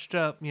crushed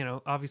up,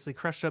 obviously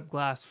crushed up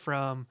glass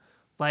from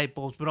light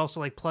bulbs, but also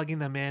like plugging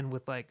them in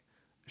with like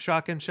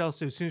shotgun shells.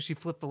 So as soon as she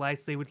flipped the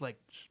lights, they would like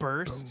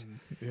burst.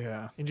 Boom.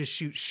 Yeah. And just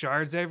shoot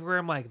shards everywhere.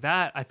 I'm like,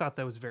 I thought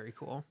that was very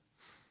cool.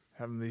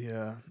 Having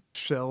the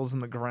shells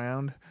in the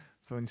ground.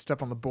 So when you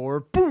step on the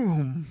board,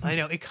 boom. I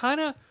know.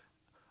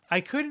 I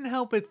couldn't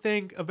help but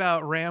think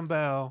about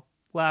Rambo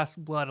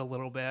Last Blood a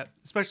little bit,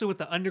 especially with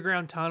the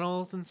underground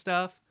tunnels and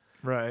stuff.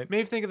 Right. Made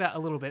me think of that a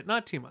little bit,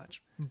 not too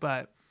much,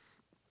 but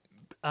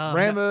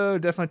Rambo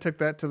definitely took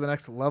that to the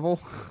next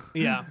level.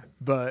 yeah,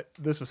 But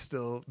this was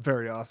still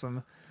very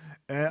awesome.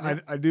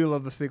 And I do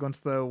love the sequence,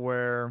 though,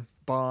 where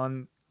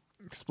Bond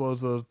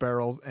explodes those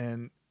barrels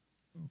and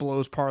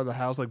blows part of the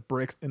house, like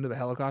breaks into the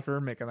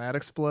helicopter, making that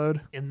explode.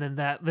 and then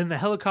the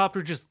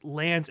helicopter just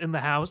lands in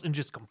the house and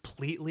just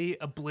completely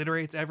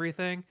obliterates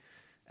everything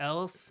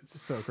else.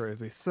 It's so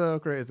crazy. So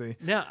crazy.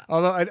 Yeah,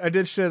 Although I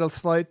did shed a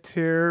slight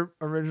tear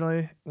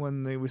originally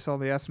when we saw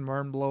the Aston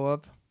Martin blow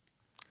up.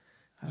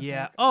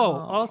 yeah. like, Oh,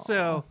 "Aw."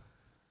 also,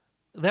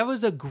 that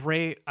was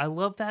I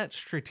love that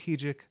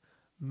strategic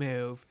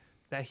move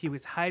that he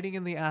was hiding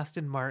in the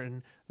Aston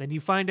Martin. Then you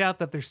find out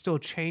that there's still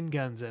chain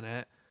guns in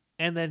it.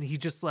 And then he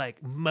just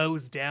like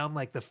mows down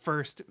like the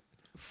first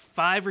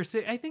 5 or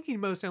 6. I think he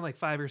mows down like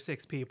 5 or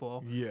 6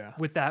 people Yeah.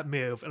 with that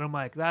move. And I'm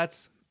like,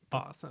 that's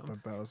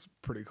awesome. That was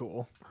pretty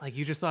cool. Like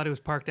you just thought it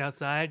was parked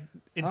outside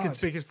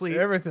inconspicuously.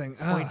 Everything.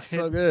 pointed.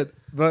 So good.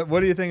 But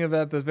what do you think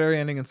about the very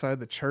ending inside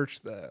the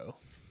church, though?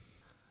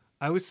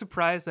 I was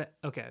surprised that,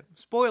 okay,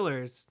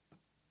 spoilers.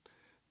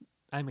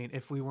 I mean,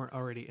 if we weren't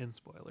already in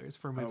spoilers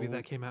for a movie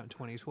that came out in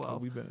 2012.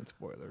 We've been in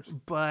spoilers.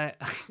 But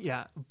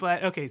yeah,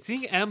 but okay,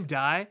 seeing M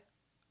die,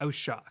 I was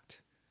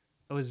shocked.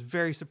 I was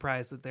very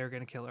surprised that they were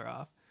going to kill her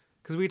off.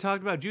 Because we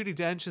talked about Judi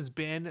Dench has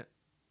been,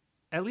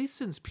 at least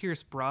since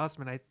Pierce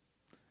Brosnan,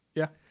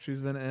 Yeah, she's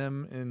been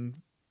M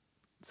in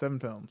 7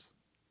 films.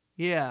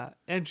 yeah,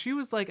 and she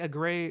was like a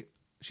great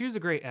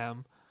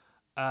M.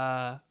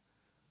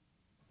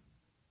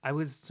 I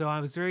was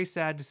very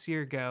sad to see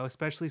her go,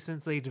 especially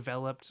since they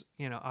developed,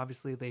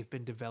 obviously they've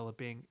been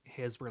developing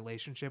his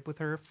relationship with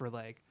her for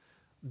like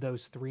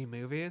those 3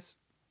 movies.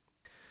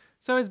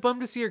 So I was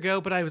bummed to see her go,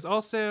 but I was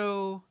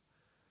also,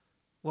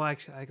 well,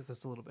 actually, I guess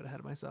that's a little bit ahead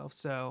of myself.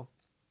 So,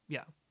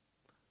 yeah,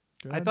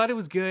 Good. I thought it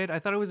was good. I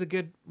thought it was a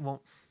good,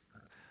 well,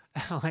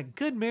 like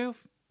good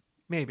move,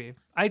 maybe.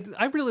 I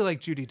really like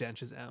Judi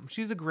Dench's M.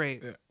 She's a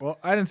great. Yeah. Well,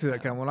 I didn't see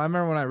that coming. When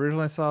I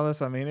originally saw this,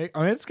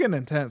 it's getting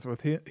intense.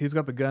 With he's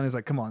got the gun. He's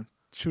like, "Come on,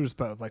 shoot us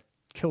both! Like,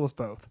 kill us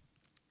both!"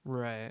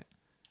 Right.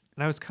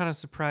 And I was kind of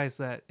surprised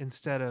that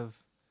instead of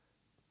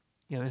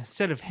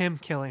him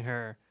killing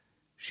her,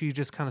 she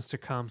just kind of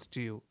succumbs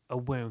to a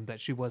wound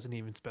that she wasn't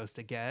even supposed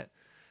to get.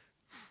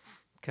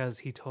 Because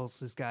he told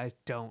his guys,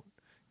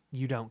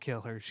 you don't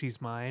kill her.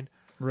 She's mine.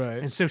 Right.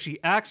 And so she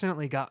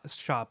accidentally got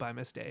shot by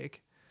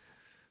mistake,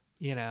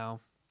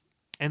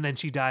 and then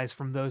she dies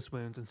from those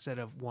wounds instead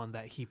of one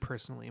that he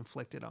personally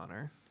inflicted on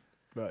her.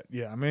 But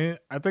yeah,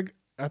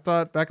 I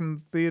thought back in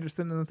the theater,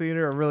 sitting in the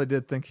theater, I really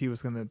did think he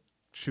was gonna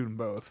shoot them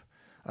both.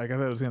 Like I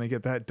thought it was gonna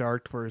get that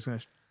dark to where he's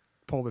gonna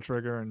pull the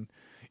trigger, and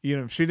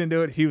even if she didn't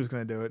do it, he was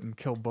gonna do it and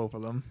kill both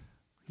of them.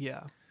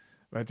 Yeah.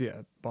 But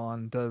yeah,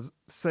 Bond does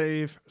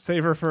save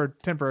her for a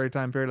temporary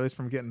time period, at least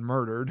from getting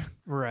murdered.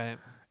 Right.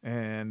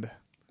 And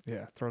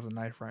yeah, throws a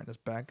knife right in his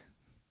back.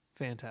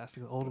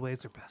 Fantastic. Old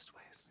ways are best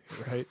ways.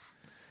 Right.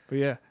 But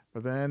yeah,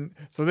 then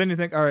you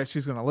think, all right,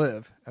 she's gonna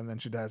live, and then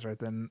she dies right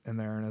then and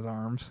there in his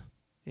arms.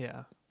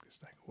 Yeah.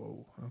 It's like,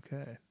 whoa,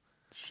 okay,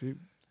 shoot.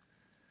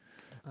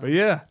 But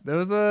yeah, there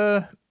was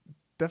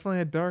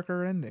definitely a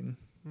darker ending.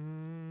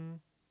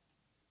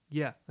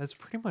 Yeah, that's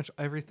pretty much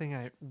everything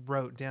I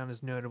wrote down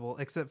as notable,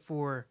 except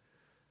for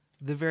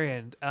the very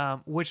end.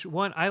 Which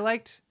one I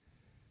liked?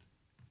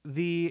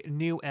 The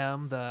new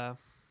M, the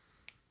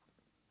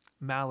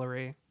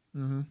Mallory.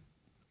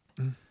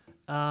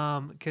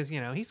 Because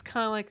he's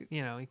kind of like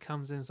he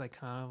comes in as like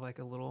kind of like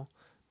a little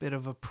bit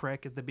of a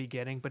prick at the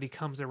beginning, but he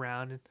comes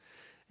around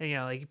and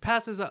like he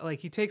passes up, like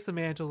he takes the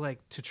mantle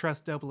like to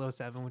trust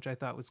 007, which I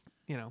thought was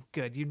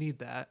good. You need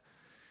that.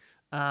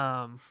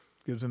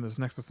 Gives him his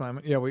next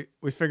assignment. Yeah,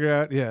 we figure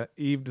out. Yeah,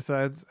 Eve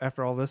decides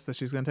after all this that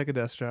she's gonna take a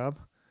desk job.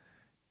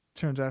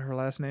 Turns out her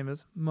last name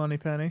is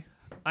Moneypenny.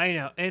 I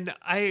know, and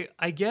I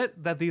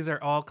get that these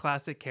are all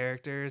classic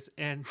characters,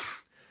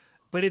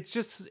 but it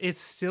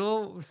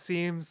still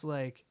seems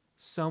like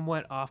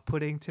somewhat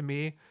off-putting to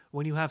me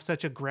when you have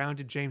such a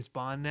grounded James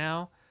Bond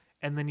now,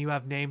 and then you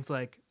have names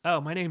like,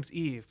 oh, my name's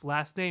Eve,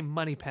 last name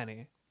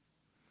Moneypenny.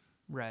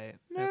 Right.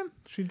 Yeah,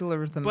 she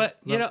delivers the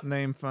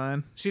name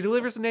fine. She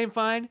delivers the name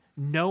fine.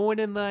 No one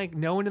in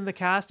the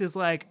cast is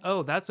like,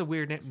 oh, that's a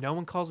weird name. No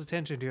one calls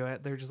attention to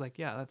it. They're just like,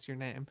 yeah, that's your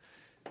name.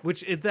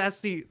 That's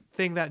the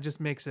thing that just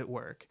makes it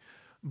work.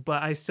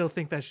 But I still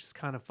think that's just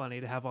kind of funny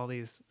to have all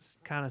these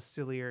kind of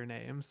sillier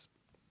names.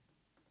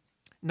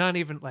 Not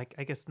even a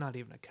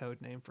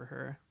code name for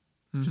her.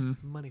 It's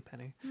just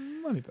Moneypenny.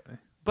 Moneypenny.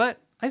 But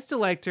I still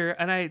liked her,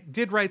 and I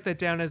did write that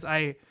down as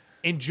I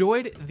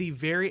enjoyed the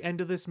very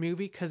end of this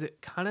movie because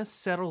it kind of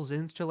settles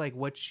into like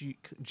what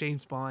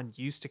James Bond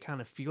used to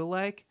kind of feel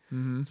like,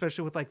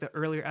 especially with like the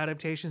earlier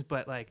adaptations.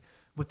 But like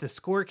with the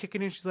score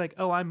kicking in, she's like,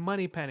 "Oh, I'm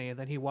Moneypenny," and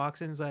then he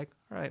walks in and is like,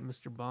 "All right,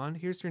 Mr. Bond,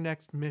 here's your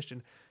next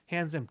mission."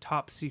 Hands him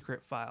top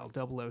secret file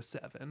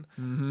 007.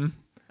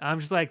 I'm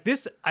just like,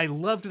 this. I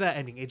loved that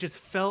ending. It just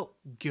felt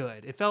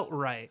good. It felt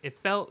right. It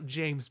felt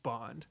James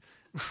Bond.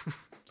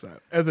 So,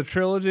 as a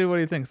trilogy, what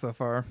do you think so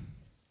far?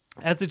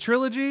 As a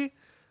trilogy,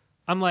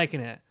 I'm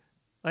liking it.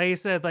 Like I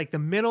said, like the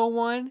middle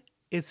one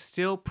is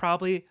still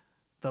probably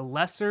the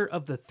lesser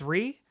of the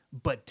three,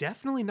 but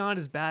definitely not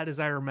as bad as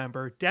I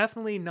remember.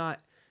 Definitely not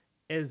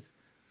as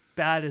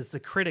bad as the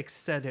critics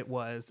said it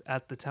was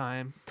at the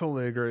time.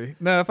 Totally agree.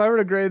 Now, if I were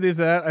to grade these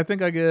at, I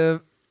think I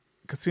give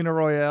Casino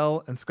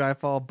Royale and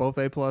Skyfall both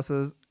A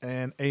pluses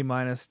and A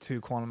minus to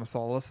Quantum of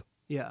Solace.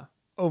 Yeah.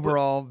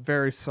 Overall,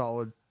 very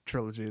solid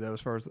trilogy though,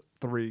 as far as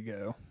 3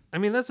 go. I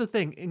mean, that's the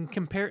thing. In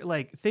compare,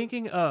 like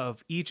thinking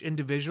of each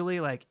individually,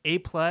 like A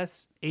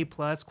plus,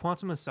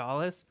 Quantum of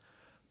Solace,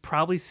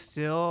 probably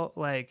still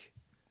like,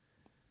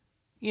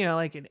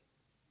 like an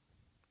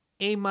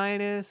A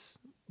minus.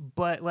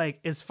 But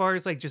like as far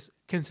as like just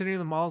considering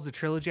them all as a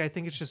trilogy, I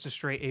think it's just a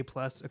straight A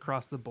plus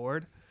across the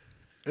board.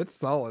 It's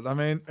solid. I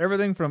mean,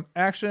 everything from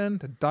action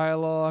to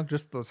dialogue,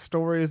 just the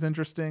story is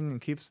interesting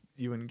and keeps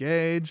you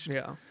engaged.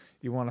 Yeah.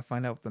 You want to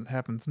find out what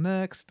happens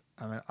next.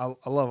 I mean,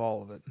 I love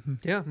all of it.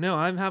 Yeah, no,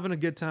 I'm having a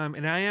good time,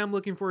 and I am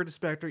looking forward to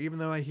Spectre, even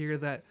though I hear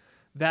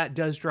that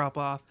does drop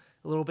off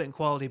a little bit in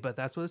quality, but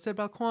that's what it said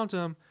about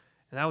Quantum,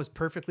 and that was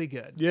perfectly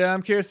good. Yeah,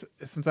 I'm curious,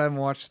 since I haven't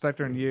watched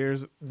Spectre in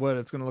years, what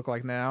it's going to look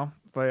like now.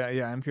 But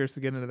yeah, I'm curious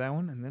to get into that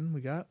one. And then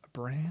we got a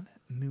brand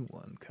new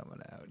one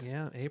coming out.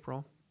 Yeah,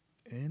 April.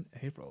 In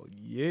April,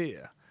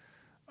 yeah.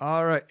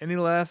 All right, any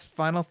last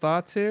final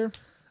thoughts here?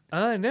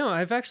 No,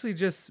 I've actually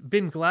just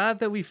been glad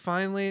that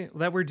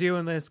we're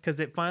doing this, because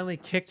it finally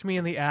kicked me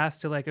in the ass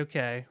to like,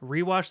 okay,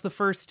 rewatch the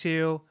first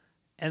 2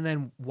 and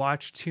then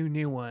watch 2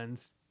 new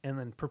ones and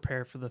then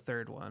prepare for the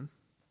third one.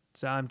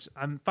 So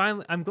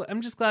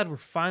I'm just glad we're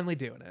finally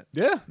doing it.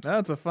 Yeah,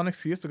 that's a fun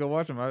excuse to go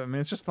watch them. I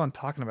mean, it's just fun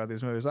talking about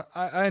these movies.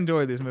 I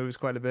enjoy these movies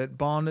quite a bit.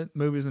 Bond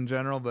movies in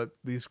general, but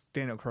these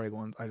Daniel Craig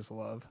ones I just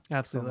love.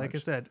 Absolutely. So like I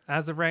said,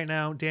 as of right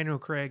now, Daniel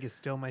Craig is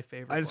still my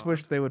favorite. I just Bond.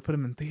 wish they would put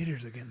them in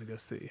theaters again to go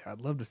see.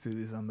 I'd love to see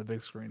these on the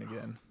big screen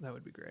again. That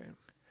would be great.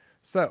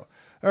 So,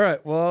 all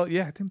right. Well,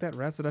 yeah, I think that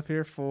wraps it up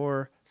here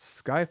for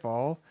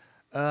Skyfall.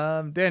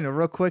 Daniel,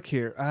 real quick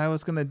here. I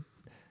was going to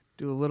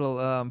do a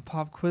little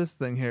pop quiz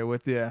thing here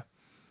with you.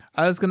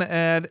 I was going to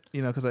add,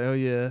 because I owe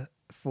you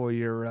for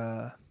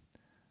your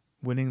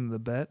winning the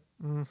bet.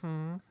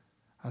 Mm-hmm.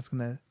 I was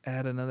going to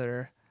add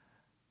another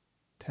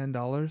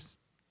 $10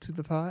 to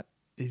the pot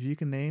if you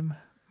can name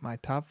my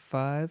top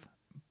 5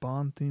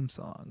 Bond theme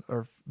songs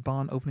or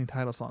Bond opening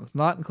title songs,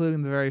 not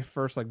including the very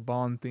first like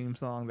Bond theme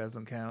song. That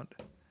doesn't count.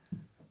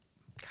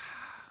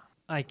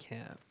 I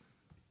can't.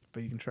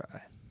 But you can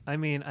try. I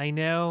mean, I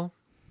know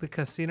the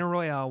Casino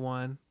Royale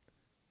one,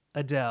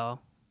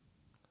 Adele.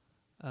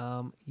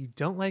 You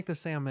don't like the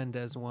Sam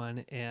Mendes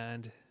one,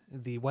 and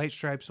the White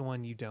Stripes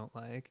one you don't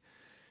like.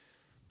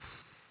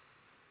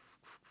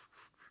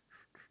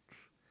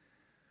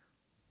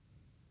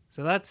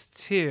 So that's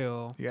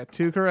 2. You got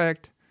 2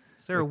 correct.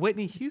 Is there a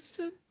Whitney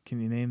Houston?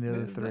 Can you name the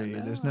other 3?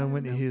 There's no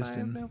Whitney Houston. I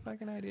have no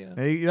fucking idea.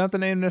 Hey, you don't have to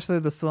name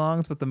necessarily the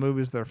songs, but the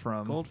movies they're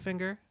from.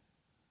 Goldfinger?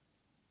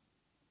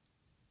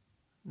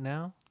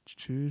 No?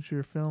 Choose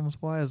your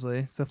films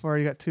wisely. So far,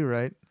 you got 2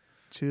 right.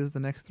 Choose the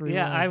next 3.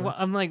 Yeah,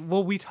 I'm like,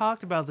 well, we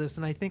talked about this,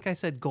 and I think I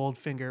said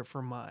Goldfinger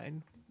for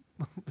mine.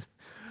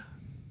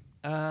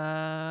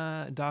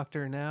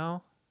 Doctor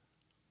Now?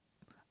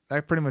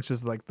 That pretty much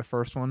is like the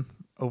first one.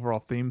 Overall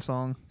theme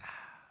song.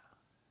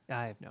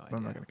 I have no idea.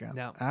 I'm not going to count.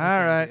 No. All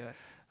right.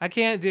 I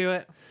can't do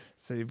it.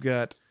 So you've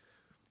got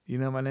You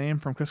Know My Name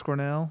from Chris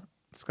Cornell,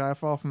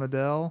 Skyfall from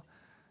Adele,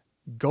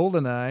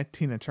 Goldeneye,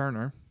 Tina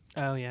Turner.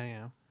 Oh,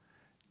 yeah.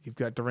 You've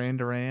got Duran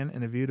Duran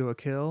and A View to a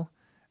Kill,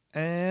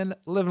 and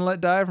Live and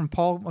Let Die from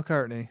Paul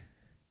McCartney.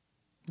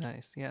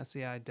 Nice. Yeah,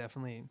 see, I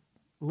definitely...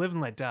 Live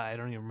and Let Die. I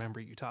don't even remember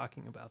you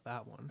talking about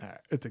that one. All right,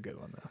 it's a good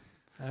one, though.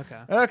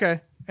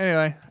 Okay.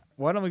 Anyway,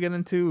 why don't we get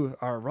into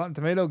our Rotten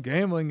Tomato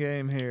gambling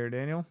game here,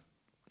 Daniel?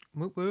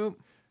 Whoop,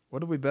 whoop. What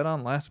did we bet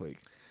on last week?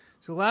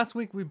 So last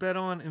week we bet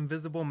on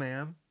Invisible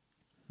Man.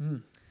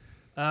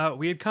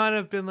 We had kind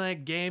of been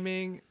like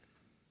gaming,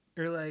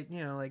 or like,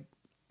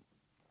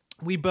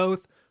 we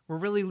both were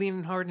really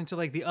leaning hard into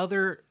like the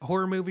other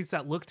horror movies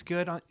that looked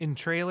good in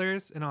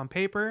trailers and on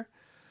paper,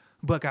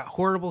 but got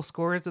horrible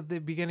scores at the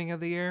beginning of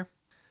the year.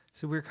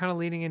 So we were kind of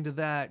leaning into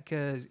that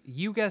because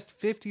you guessed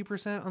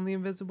 50% on The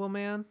Invisible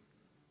Man.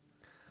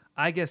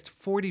 I guessed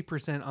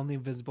 40% on The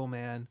Invisible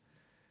Man.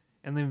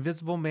 And The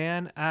Invisible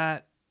Man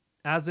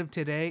as of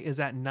today is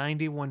at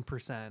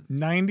 91%.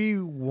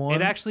 91?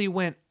 It actually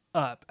went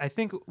up. I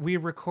think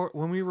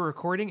when we were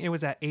recording, it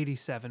was at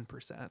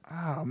 87%.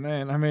 Oh,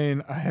 man. I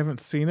mean, I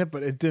haven't seen it,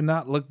 but it did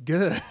not look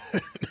good.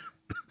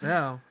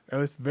 No. It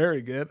was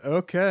very good.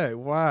 Okay.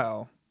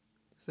 Wow.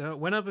 So it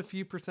went up a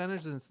few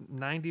percentages and it's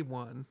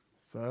 91.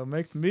 So it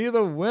makes me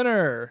the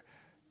winner.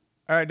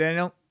 All right,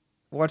 Daniel.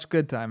 Watch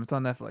Good Time. It's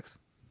on Netflix.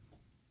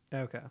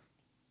 Okay.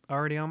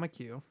 Already on my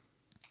queue.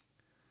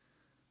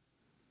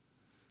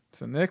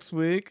 So next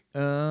week,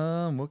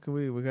 what can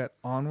we got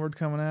Onward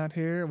coming out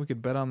here. We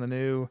could bet on the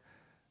new,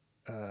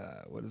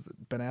 what is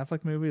it, Ben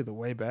Affleck movie, The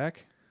Way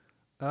Back.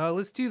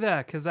 Let's do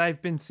that because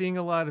I've been seeing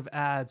a lot of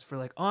ads for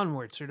like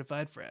Onward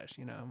Certified Fresh,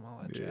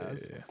 all that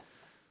jazz. Yeah.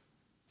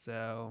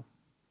 So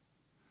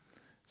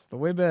It's The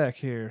Way Back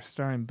here,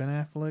 starring Ben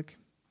Affleck,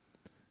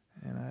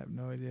 and I have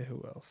no idea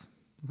who else.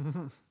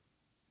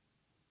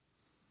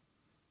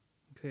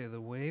 Okay,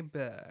 The Way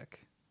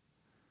Back.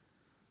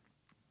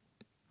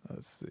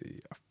 Let's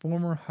see. A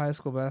former high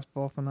school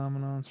basketball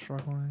phenomenon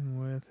struggling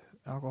with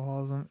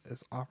alcoholism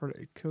is offered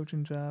a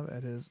coaching job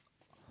at his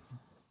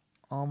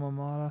alma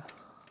mater.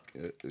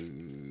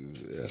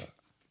 Yeah.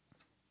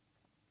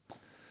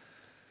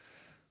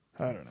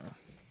 I don't know.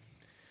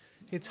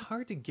 It's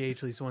hard to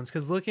gauge these ones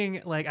because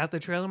looking like at the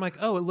trailer, I'm like,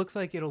 oh, it looks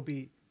like it'll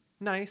be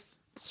nice,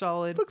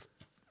 solid. Looks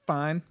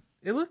fine.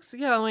 It looks,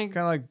 yeah, like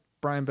Kind of like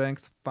Brian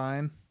Banks,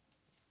 fine.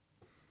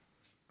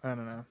 I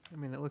don't know. I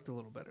mean, it looked a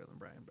little better than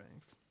Brian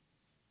Banks.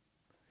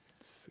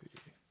 Let's see.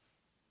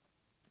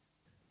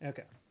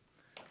 Okay.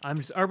 I'm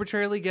just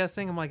arbitrarily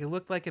guessing. I'm like, it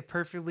looked like a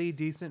perfectly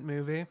decent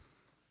movie.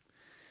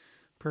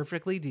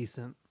 Perfectly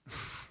decent.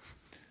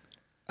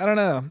 I don't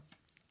know.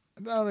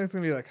 I don't think it's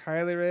going to be like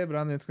highly rated, but I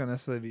don't think it's going to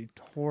necessarily be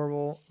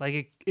horrible.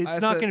 Like, it's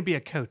not going to be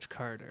a Coach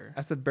Carter.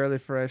 I said barely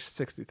fresh,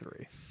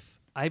 63.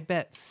 I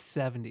bet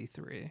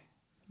 73.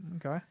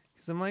 Okay.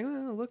 Because I'm like,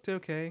 well, it looked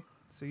okay.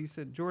 So you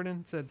said,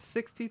 Jordan said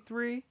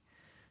 63.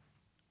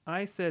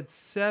 I said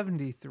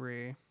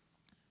 73.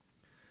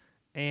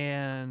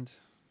 And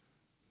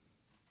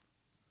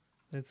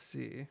let's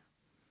see.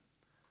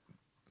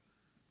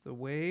 The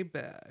Way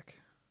Back.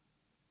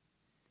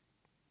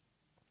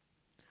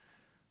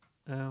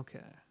 Okay.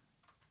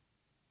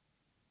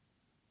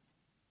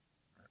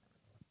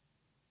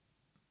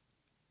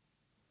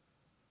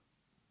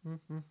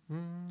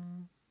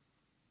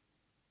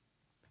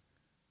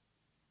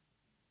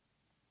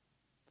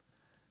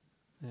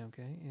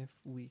 Okay, if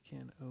we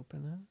can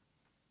open it.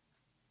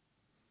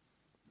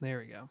 There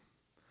we go.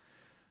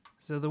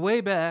 So The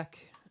Way Back,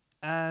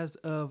 as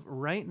of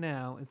right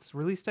now, its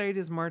release date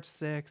is March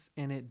 6th,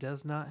 and it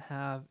does not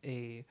have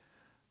a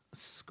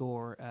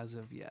score as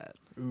of yet.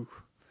 Ooh.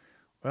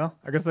 Well,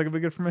 I guess that could be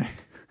good for me.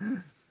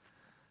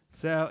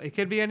 So it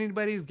could be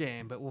anybody's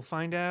game, but we'll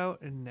find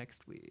out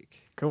next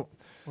week. Cool.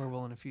 Or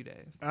well, in a few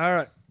days. All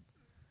right.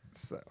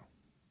 So.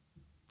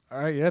 All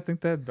right, yeah, I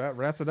think that about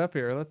wraps it up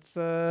here. Let's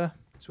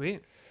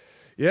Sweet.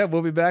 Yeah,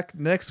 we'll be back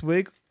next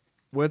week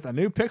with a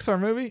new Pixar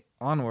movie,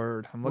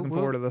 Onward. I'm looking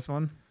forward to this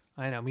one.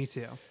 I know, me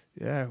too.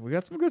 Yeah, we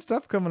got some good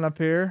stuff coming up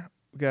here.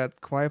 We got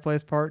Quiet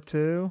Place Part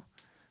 2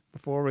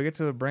 before we get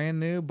to a brand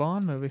new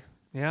Bond movie.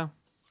 Yeah.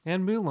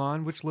 And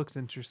Mulan, which looks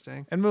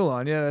interesting. And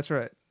Mulan, yeah, that's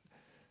right.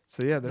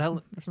 So yeah,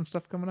 there's some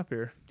stuff coming up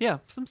here. Yeah,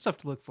 some stuff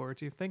to look forward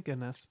to. Thank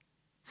goodness.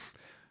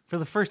 For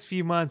the first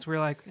few months, we're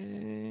like, I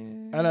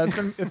know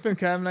it's been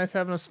kind of nice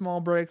having a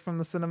small break from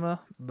the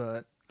cinema,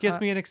 but gives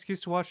me an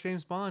excuse to watch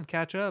James Bond,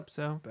 catch up.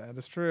 So that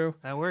is true.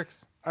 That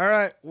works. All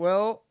right,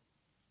 well,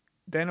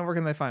 Daniel, where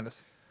can they find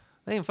us?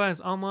 They can find us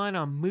online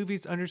on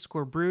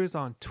movies_brews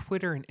on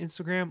Twitter and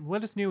Instagram.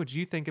 Let us know what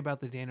you think about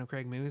the Daniel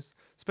Craig movies,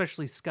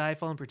 especially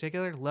Skyfall in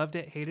particular. Loved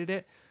it, hated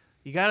it.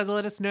 You got to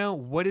let us know,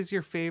 what is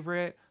your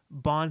favorite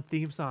Bond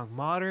theme song?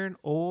 Modern,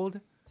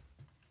 old?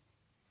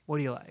 What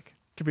do you like?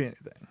 Could be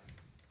anything.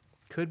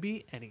 Could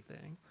be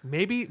anything.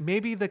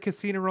 Maybe the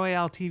Casino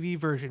Royale TV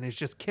version is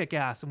just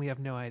kick-ass and we have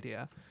no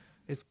idea.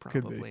 It's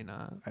probably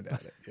not. I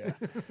doubt it, yeah.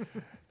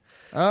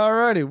 All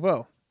righty,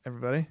 well,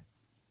 everybody.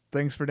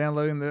 Thanks for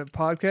downloading the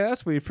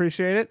podcast. We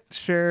appreciate it.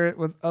 Share it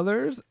with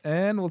others.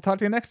 And we'll talk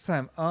to you next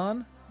time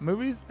on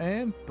Movies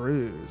and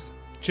Brews.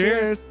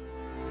 Cheers.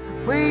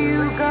 Where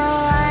you go,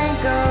 I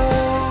go.